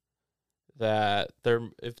excited that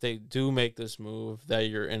if they do make this move, that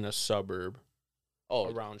you're in a suburb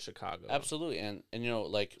around Chicago. Absolutely. And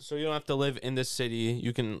so you don't have to live in the city.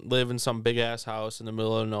 You can live in some big ass house in the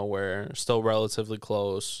middle of nowhere, still relatively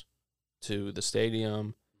close to the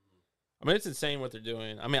stadium. I mean, it's insane what they're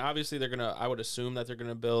doing. I mean, obviously I would assume that they're going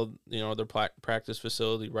to build, their practice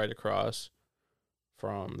facility right across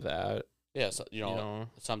from that. Yeah. So,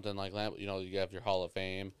 something like that, you have your Hall of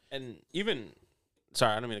Fame. And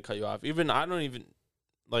sorry, I don't mean to cut you off.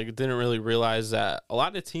 Didn't really realize that a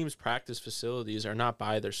lot of teams' practice facilities are not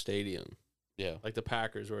by their stadium. Yeah. Like the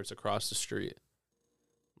Packers, where it's across the street.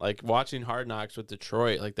 Like watching Hard Knocks with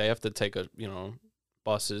Detroit, like they have to take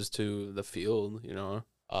buses to the field,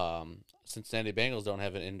 Cincinnati Bengals don't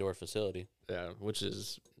have an indoor facility. Yeah, which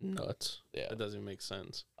is nuts. Yeah. It doesn't make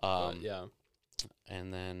sense. Yeah.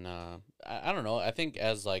 And then I don't know. I think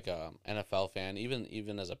as like a NFL fan,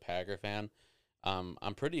 even as a Packer fan,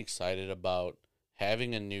 I'm pretty excited about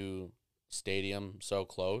having a new stadium so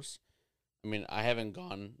close. I mean, I haven't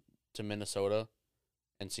gone to Minnesota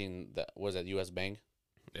and seen that was at US Bank.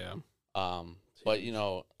 Yeah. But you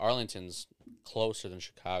know, Arlington's closer than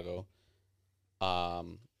Chicago.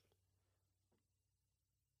 Um,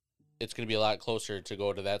 it's going to be a lot closer to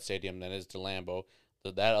go to that stadium than it is to Lambeau.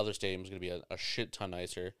 That other stadium is going to be a shit ton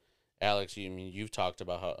nicer. Alex, you've talked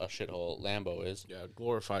about how a shithole Lambeau is. Yeah,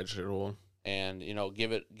 glorified shithole. And you know,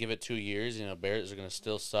 give it 2 years. You know, Bears are going to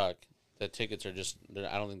still suck. The tickets are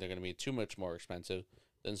I don't think they're going to be too much more expensive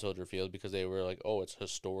than Soldier Field because they were like, oh, it's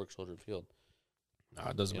historic Soldier Field. No,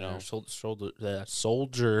 it doesn't You matter. know?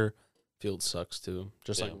 Soldier Field sucks too,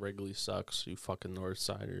 just Yeah. like Wrigley sucks. You fucking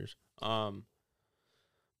Northsiders.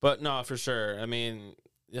 But no, for sure. I mean,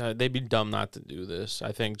 yeah, they'd be dumb not to do this.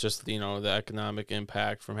 I think just the economic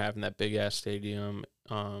impact from having that big ass stadium,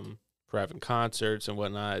 for having concerts and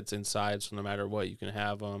whatnot. It's inside, so no matter what, you can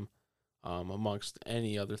have them. Amongst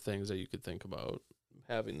any other things that you could think about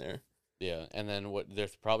having there. Yeah, and then what they're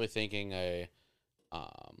probably thinking a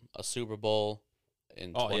Super Bowl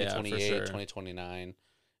in 2028, sure. 2029.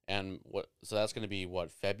 And so that's going to be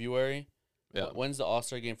February? Yeah. When's the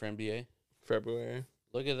All-Star game for NBA? February.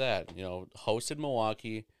 Look at that. You know, hosted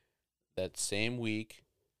Milwaukee that same week,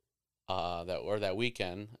 that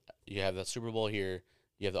weekend. You have the Super Bowl here.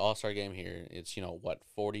 You have the All-Star game here. It's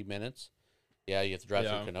 40 minutes. Yeah, you have to drive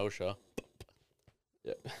through Kenosha.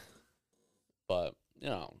 Yeah. But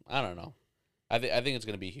I don't know. I think it's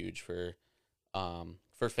going to be huge for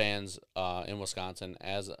fans in Wisconsin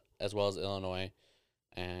as well as Illinois,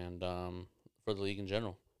 and for the league in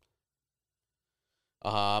general.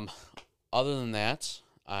 Other than that,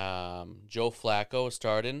 Joe Flacco is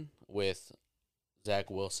starting with Zach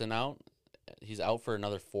Wilson out. He's out for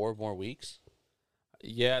another 4 more weeks.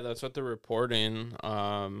 Yeah, that's what they're reporting.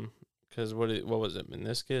 Because what was it?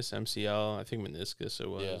 Meniscus, MCL? I think meniscus it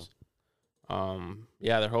was.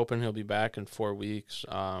 Yeah, they're hoping he'll be back in 4 weeks.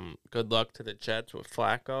 Good luck to the Jets with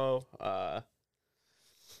Flacco. I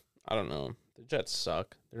don't know. The Jets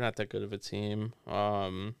suck. They're not that good of a team.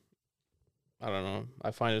 I don't know.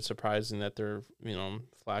 I find it surprising that they're,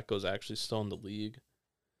 Flacco's actually still in the league.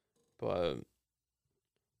 But,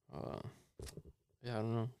 yeah, I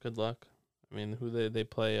don't know. Good luck. I mean, who they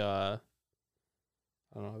play, I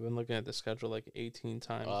don't know. I've been looking at the schedule like 18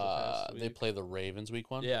 times the past week. They play the Ravens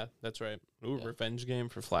week 1? Yeah, that's right. Ooh, Yeah. Revenge game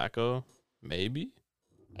for Flacco. Maybe.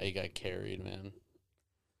 He got carried, man.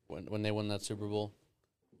 When they won that Super Bowl?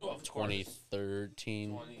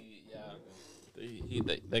 2013. Yeah.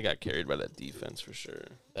 They got carried by that defense for sure.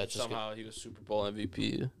 That's just Somehow he was Super Bowl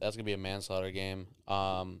MVP. That's going to be a manslaughter game.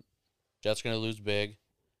 Jets going to lose big.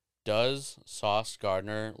 Does Sauce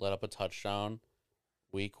Gardner let up a touchdown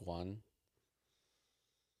week 1?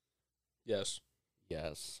 Yes.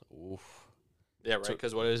 Yes. Oof. Yeah, right.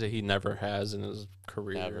 Because what is it he never has in his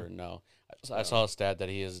career? Never, no. I saw a stat that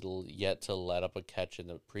he has yet to let up a catch in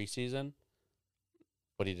the preseason,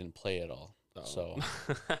 but he didn't play at all. Oh. So,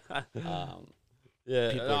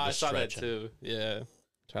 yeah, people are I just saw stretching. that too. Yeah,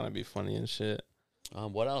 trying to be funny and shit.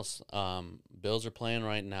 What else? Bills are playing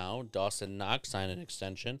right now. Dawson Knox signed an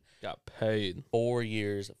extension. Got paid 4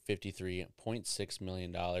 years, $53.6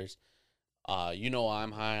 million.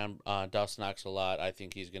 I'm high on Dawson Knox a lot. I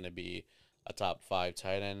think he's going to be a top 5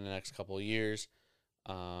 tight end in the next couple of years,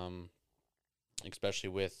 especially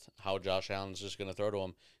with how Josh Allen's just going to throw to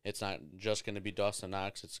him. It's not just going to be Dawson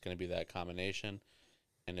Knox. It's going to be that combination.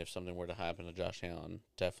 And if something were to happen to Josh Allen,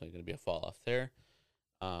 definitely going to be a fall off there.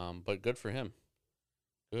 But good for him.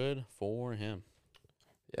 Good for him.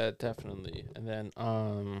 Yeah, definitely. And then,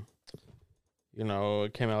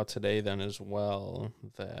 it came out today then as well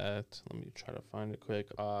that, let me try to find it quick.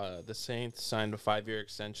 The Saints signed a 5-year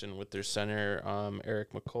extension with their center,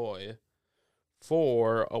 Eric McCoy,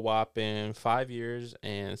 for a whopping 5 years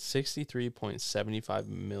and $63.75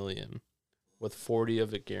 million, with 40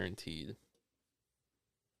 of it guaranteed.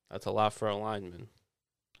 That's a lot for a lineman.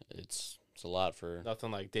 It's a lot for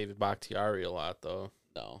Nothing like David Bakhtiari a lot though.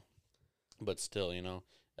 no, but still,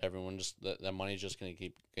 everyone just that money's just gonna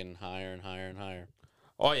keep getting higher and higher and higher.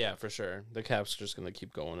 Oh yeah, for sure. The cap's just gonna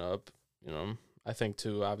keep going up. I think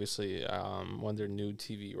too. Obviously, when their new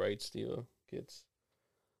TV rights deal gets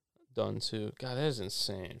done too. God, that is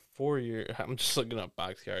insane. 4 years. I'm just looking up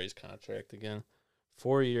Bakhtiari's contract again.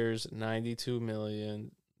 4 years, $92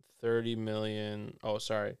 million, $30 million. Oh,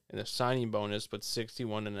 sorry, and a signing bonus, but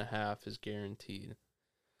 61.5 is guaranteed.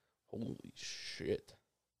 Holy shit.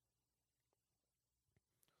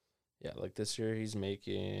 Yeah, like this year he's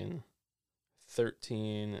making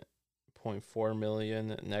 $28.4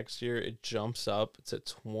 million. Next year, it jumps up to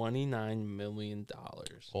 $29 million.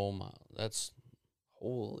 Oh my, that's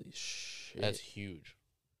Holy shit. that's huge.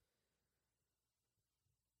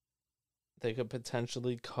 They could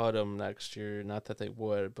potentially cut him next year. Not that they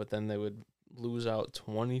would, but then they would lose out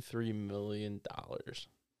 $23 million.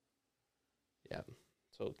 Yeah.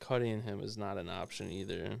 So cutting him is not an option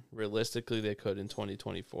either. Realistically, they could in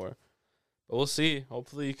 2024. But we'll see.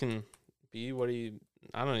 Hopefully he can be what I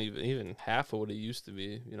don't even half of what he used to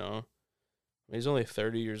be, you know. He's only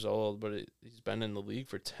 30 years old, but he's been in the league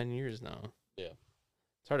for 10 years now. Yeah.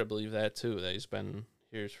 It's hard to believe that, too, that he's been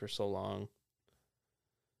here for so long.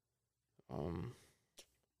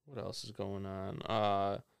 What else is going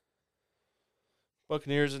on?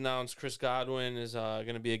 Buccaneers announced Chris Godwin is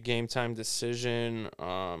going to be a game time decision.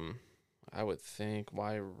 I would think,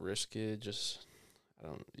 why risk it? Just,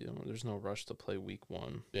 there's no rush to play week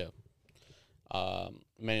 1. Yeah.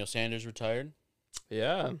 Emmanuel Sanders retired.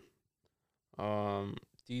 Yeah.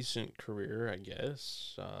 Decent career, I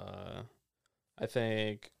guess. I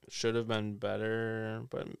think should have been better,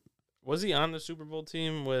 but was he on the Super Bowl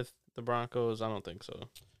team with the Broncos? I don't think so.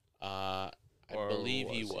 I believe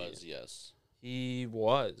he was, yes. He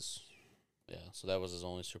was. Yeah, so that was his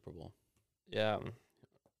only Super Bowl. Yeah.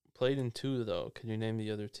 Played in 2, though. Can you name the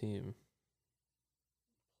other team?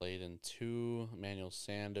 Played in 2, Emmanuel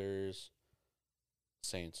Sanders,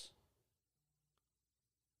 Saints.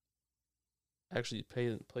 Actually,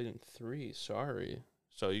 played in 3. Sorry.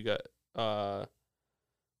 So you got,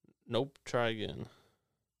 nope, try again.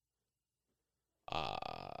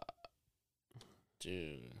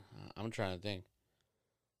 Dude, I'm trying to think.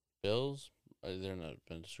 Bills? They're not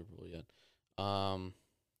been to Super Bowl yet.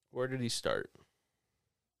 Where did he start?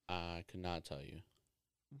 I could not tell you.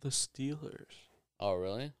 The Steelers. Oh,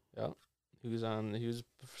 really? Yep. He was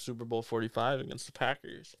Super Bowl 45 against the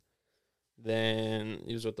Packers. Then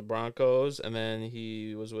he was with the Broncos, and then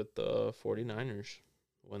he was with the 49ers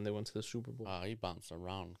when they went to the Super Bowl. He bounced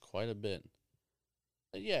around quite a bit.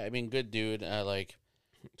 But yeah, I mean, good dude.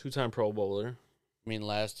 2-time Pro Bowler. I mean,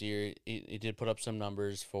 last year he did put up some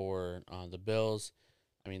numbers for the Bills.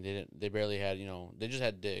 I mean, they barely had, they just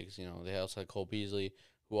had Diggs. They also had Cole Beasley,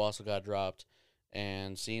 who also got dropped.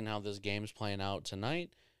 And seeing how this game's playing out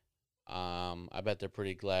tonight, I bet they're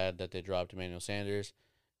pretty glad that they dropped Emmanuel Sanders,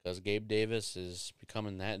 because Gabe Davis is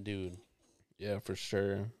becoming that dude. Yeah, for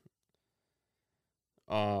sure.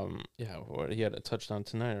 He had a touchdown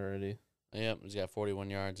tonight already. Yep, he's got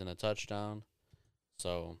 41 yards and a touchdown.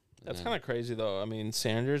 So that's kind of crazy, though. I mean,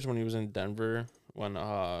 Sanders, when he was in Denver, when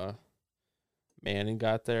Manning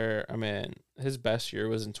got there, I mean, his best year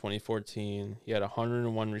was in 2014. He had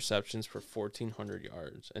 101 receptions for 1,400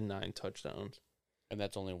 yards and 9 touchdowns. And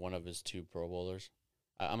that's only one of his 2 Pro Bowlers.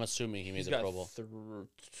 I'm assuming he made the Pro Bowl.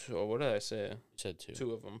 What did I say? You said 2.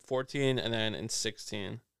 2 of them. 14 and then in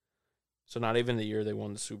 16. So not even the year they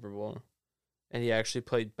won the Super Bowl. And he actually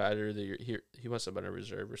played better the year. He must have been a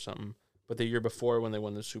reserve or something. But the year before, when they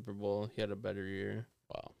won the Super Bowl, he had a better year.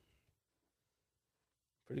 Wow.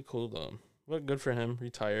 Pretty cool, though. Well, good for him.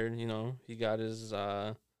 Retired, He got his,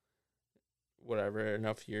 enough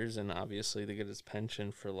years, and obviously to get his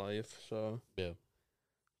pension for life. So, yeah.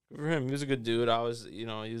 Good for him. He was a good dude.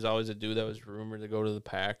 He was always a dude that was rumored to go to the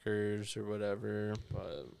Packers or whatever.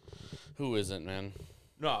 But who isn't, man?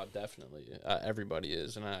 No, definitely. Everybody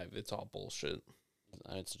is, and it's all bullshit.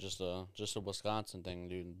 It's just a Wisconsin thing,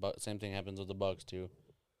 dude. But same thing happens with the Bucks too.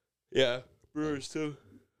 Yeah, Brewers too.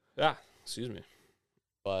 Yeah, excuse me.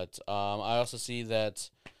 But I also see that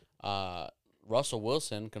Russell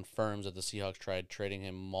Wilson confirms that the Seahawks tried trading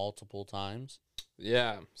him multiple times.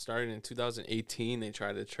 Yeah, starting in 2018, they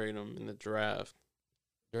tried to trade him in the draft.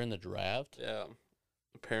 During the draft? Yeah,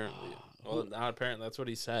 apparently. Not apparently. That's what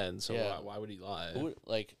he said. So yeah. Why would he lie?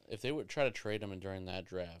 If they would try to trade him during that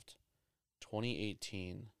draft,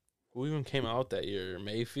 2018. Who even came out that year?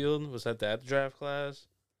 Mayfield? Was that draft class?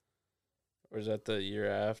 Or was that the year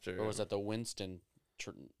after? Or was that the Winston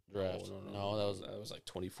draft? No, that was like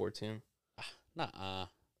 2014. Nuh-uh.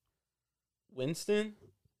 Winston?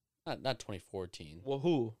 Not 2014. Well,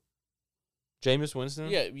 who? Jameis Winston?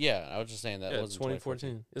 Yeah. I was just saying that wasn't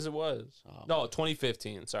 2014. Yes, it was. Oh, no,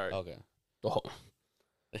 2015. Sorry. Okay. Oh.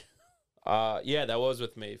 Yeah, that was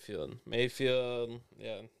with Mayfield.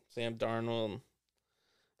 Yeah, Sam Darnold.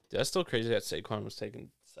 Dude, that's still crazy that Saquon was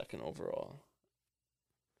taken 2nd overall.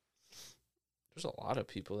 There's a lot of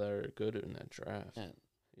people that are good in that draft. Yeah.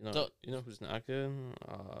 You know who's not good?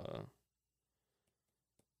 I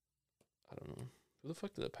don't know. Who the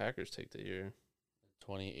fuck did the Packers take that year?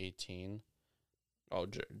 2018. Oh,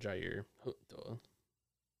 Jair.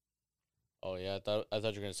 Oh yeah, I thought you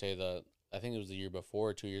were gonna say I think it was the year before,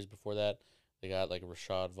 or 2 years before that. They got like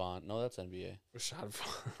Rashad Vaughn. No, that's NBA. Rashad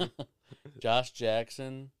Vaughn. Josh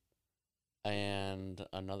Jackson and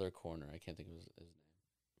another corner. I can't think of his name.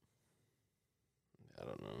 I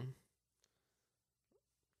don't know.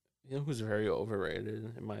 You know who's very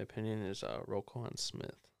overrated, in my opinion, is Roquan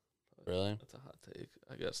Smith. Really? That's a hot take.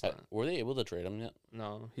 I guess not. Were they able to trade him yet?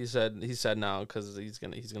 No, he said now because he's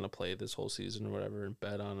gonna play this whole season or whatever and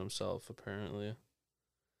bet on himself apparently.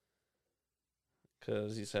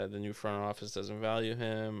 Because he said the new front office doesn't value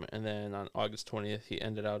him, and then on August 20th he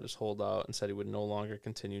ended out his holdout and said he would no longer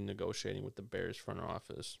continue negotiating with the Bears front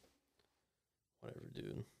office. Whatever,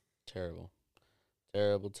 dude. Terrible.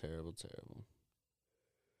 Terrible, terrible, terrible.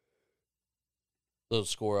 Little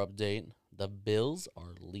score update. The Bills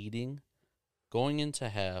are leading going into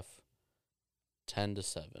half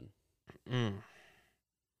 10-7.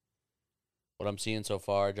 What I'm seeing so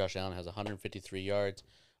far, Josh Allen has 153 yards,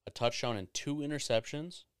 a touchdown, and 2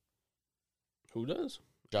 interceptions. Who does?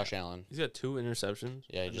 Josh Allen. He's got 2 interceptions.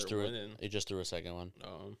 Yeah, he just threw a second one.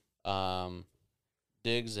 Oh.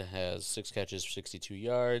 Diggs has 6 catches, 62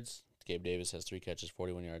 yards. Gabe Davis has 3 catches,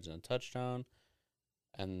 41 yards, and a touchdown.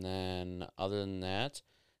 And then, other than that,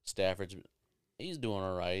 he's doing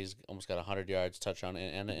all right. He's almost got 100 yards, touchdown,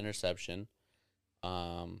 and an interception.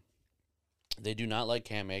 They do not like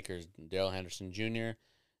Cam Akers. Darrell Henderson Jr.,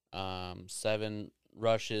 7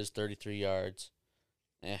 rushes, 33 yards.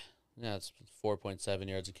 Yeah, it's 4.7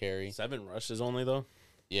 yards a carry. 7 rushes only, though?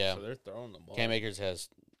 Yeah. So they're throwing the ball. Cam Akers has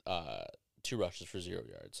 2 rushes for 0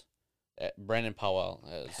 yards. Brandon Powell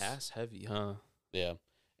has... Pass heavy, huh? Yeah.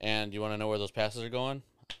 And you want to know where those passes are going?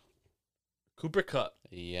 Cooper Kupp.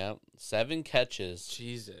 Yep. 7 catches.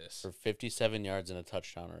 Jesus. For 57 yards and a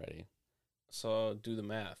touchdown already. So do the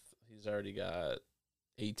math. He's already got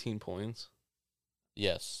 18 points.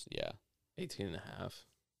 Yes. Yeah. 18 and a half.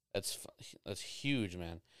 That's huge,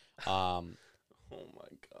 man. Oh my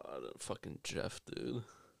God, fucking Jeff, dude.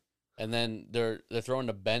 And then they're throwing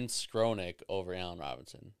to Ben Skronik over Allen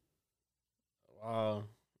Robinson. Wow.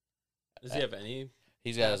 Does he have any?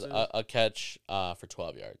 He's got a catch for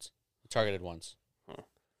 12 yards. Targeted once. Huh.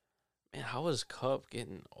 Man, how is Kupp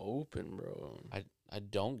getting open, bro? I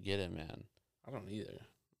don't get it, man. I don't either.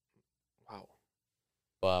 Wow.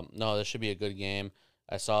 But no, this should be a good game.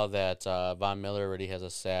 I saw that Von Miller already has a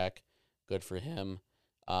sack. Good for him.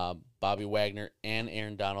 Bobby Wagner and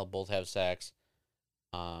Aaron Donald both have sacks.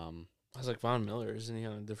 I was like, Von Miller, isn't he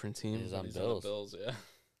on a different team? He's on Bills. Bills, yeah.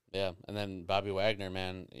 Yeah, and then Bobby Wagner,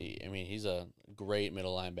 man, he's a great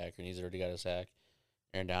middle linebacker, and he's already got a sack.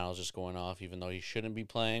 Aaron Donald's just going off, even though he shouldn't be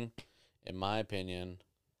playing. In my opinion,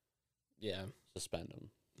 yeah, suspend him.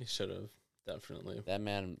 He should have, definitely. That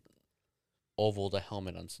man ovaled a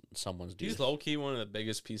helmet on someone's dude. He's low-key one of the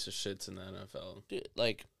biggest piece of shits in the NFL. Dude,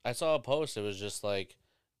 like, I saw a post, it was just like,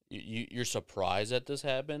 you're surprised that this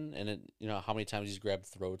happened, and how many times he's grabbed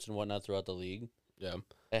throats and whatnot throughout the league. Yeah.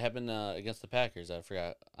 It happened against the Packers. I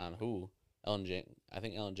forgot on who. I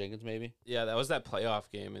think Ellen Jenkins, maybe. Yeah, that was that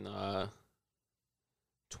playoff game in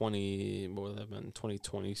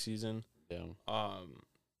 2020 season. Yeah.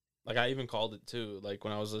 Like I even called it too. Like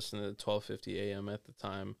when I was listening to 12:50 a.m. at the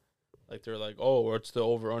time, like they're like, "Oh, what's the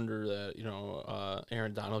over under that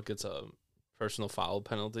Aaron Donald gets a personal foul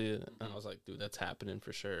penalty?" And I was like, "Dude, that's happening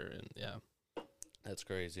for sure." And yeah, that's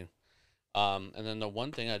crazy. And then the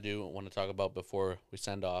one thing I do want to talk about before we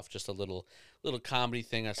send off, just a little comedy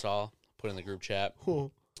thing I saw put in the group chat.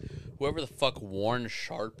 Whoever the fuck Warren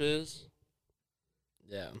Sharp is,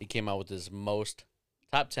 yeah, he came out with his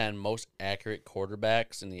top 10 most accurate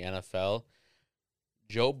quarterbacks in the NFL.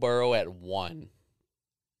 Joe Burrow at 1,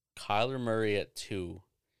 Kyler Murray at 2,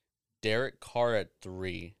 Derek Carr at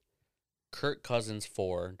 3, Kirk Cousins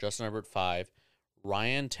 4, Justin Herbert 5,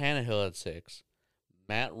 Ryan Tannehill at 6,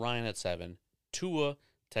 Matt Ryan at 7, Tua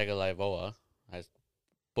Tagovailoa, I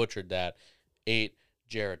butchered that, 8,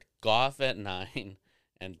 Jared Goff at 9,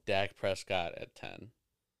 and Dak Prescott at 10.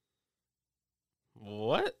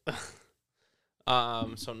 What?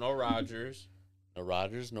 So no Rodgers. No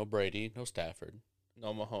Rodgers, no Brady, no Stafford.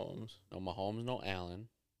 No Mahomes. No Mahomes, no Allen.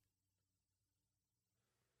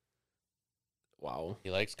 Wow.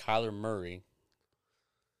 He likes Kyler Murray.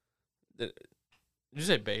 Did you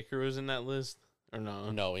say Baker was in that list? Or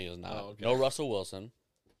no? No, he is not. Oh, okay. No Russell Wilson.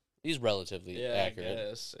 He's relatively accurate. I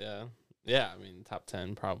guess, yeah. Yeah, I mean, top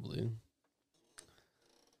 10 probably.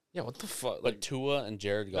 Yeah, what the fuck? Like Tua and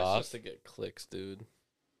Jared Goff. That's just to get clicks, dude.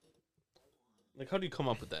 Like, how do you come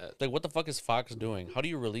up with that? Like, what the fuck is Fox doing? How do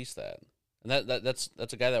you release that? And that's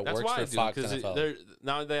a guy that works for Fox NFL.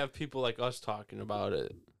 Now they have people like us talking about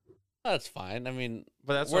it. That's fine. I mean,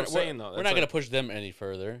 But that's what I'm saying, though. We're not going to push them any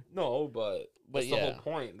further. No, but that's the whole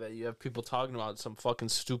point, that you have people talking about some fucking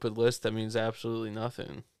stupid list that means absolutely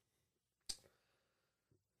nothing.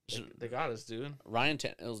 They got us, dude. Ryan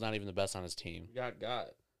Tannehill's not even the best on his team. Got.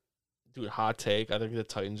 Dude, hot take. I think the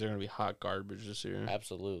Titans are going to be hot garbage this year.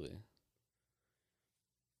 Absolutely.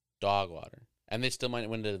 Dog water. And they still might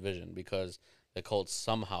win the division because the Colts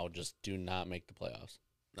somehow just do not make the playoffs.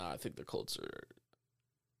 No, I think the Colts are...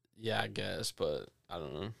 Yeah, I guess, but I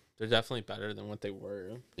don't know. They're definitely better than what they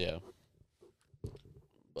were. Yeah.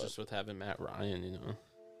 But just with having Matt Ryan, you know.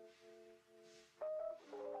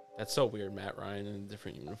 That's so weird, Matt Ryan in a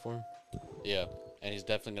different uniform. Yeah, and he's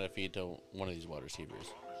definitely going to feed to one of these wide receivers.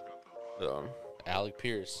 Alec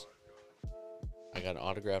Pierce. I got an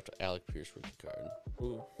autographed Alec Pierce rookie card.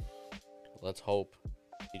 Ooh. Let's hope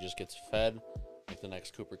he just gets fed like the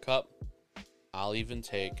next Cooper Kupp. I'll even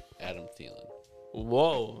take Adam Thielen.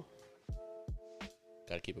 Whoa.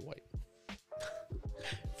 Got to keep it white.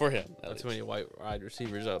 For him. That's too many white wide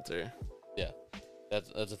receivers out there. Yeah.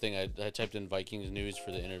 That's the thing. I typed in Vikings news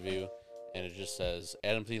for the interview, and it just says,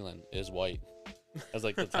 Adam Thielen is white. That's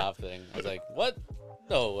like the top thing. I was like, what?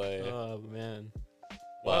 No way. Oh, man.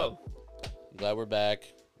 Well, I'm glad we're back.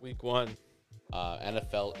 Week 1.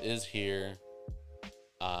 NFL is here.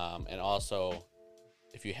 And also,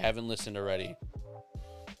 if you haven't listened already,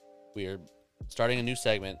 we are starting a new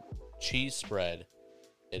segment, Cheese Spread.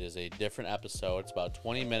 It is a different episode. It's about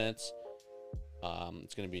 20 minutes.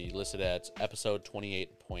 It's going to be listed at episode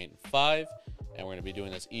 28.5. And we're going to be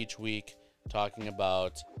doing this each week, talking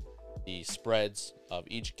about the spreads of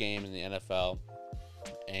each game in the NFL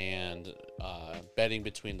and betting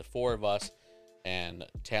between the four of us and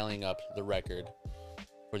tallying up the record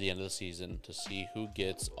for the end of the season to see who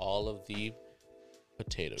gets all of the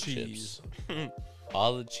potato chips.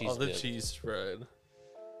 All the cheese. All the cheese spread.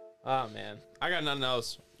 Oh, man. I got nothing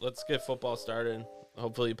else. Let's get football started.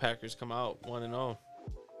 Hopefully Packers come out 1-0.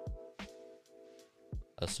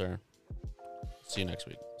 Yes, sir. See you next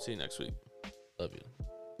week. See you next week. Love you.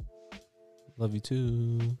 Love you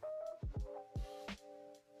too.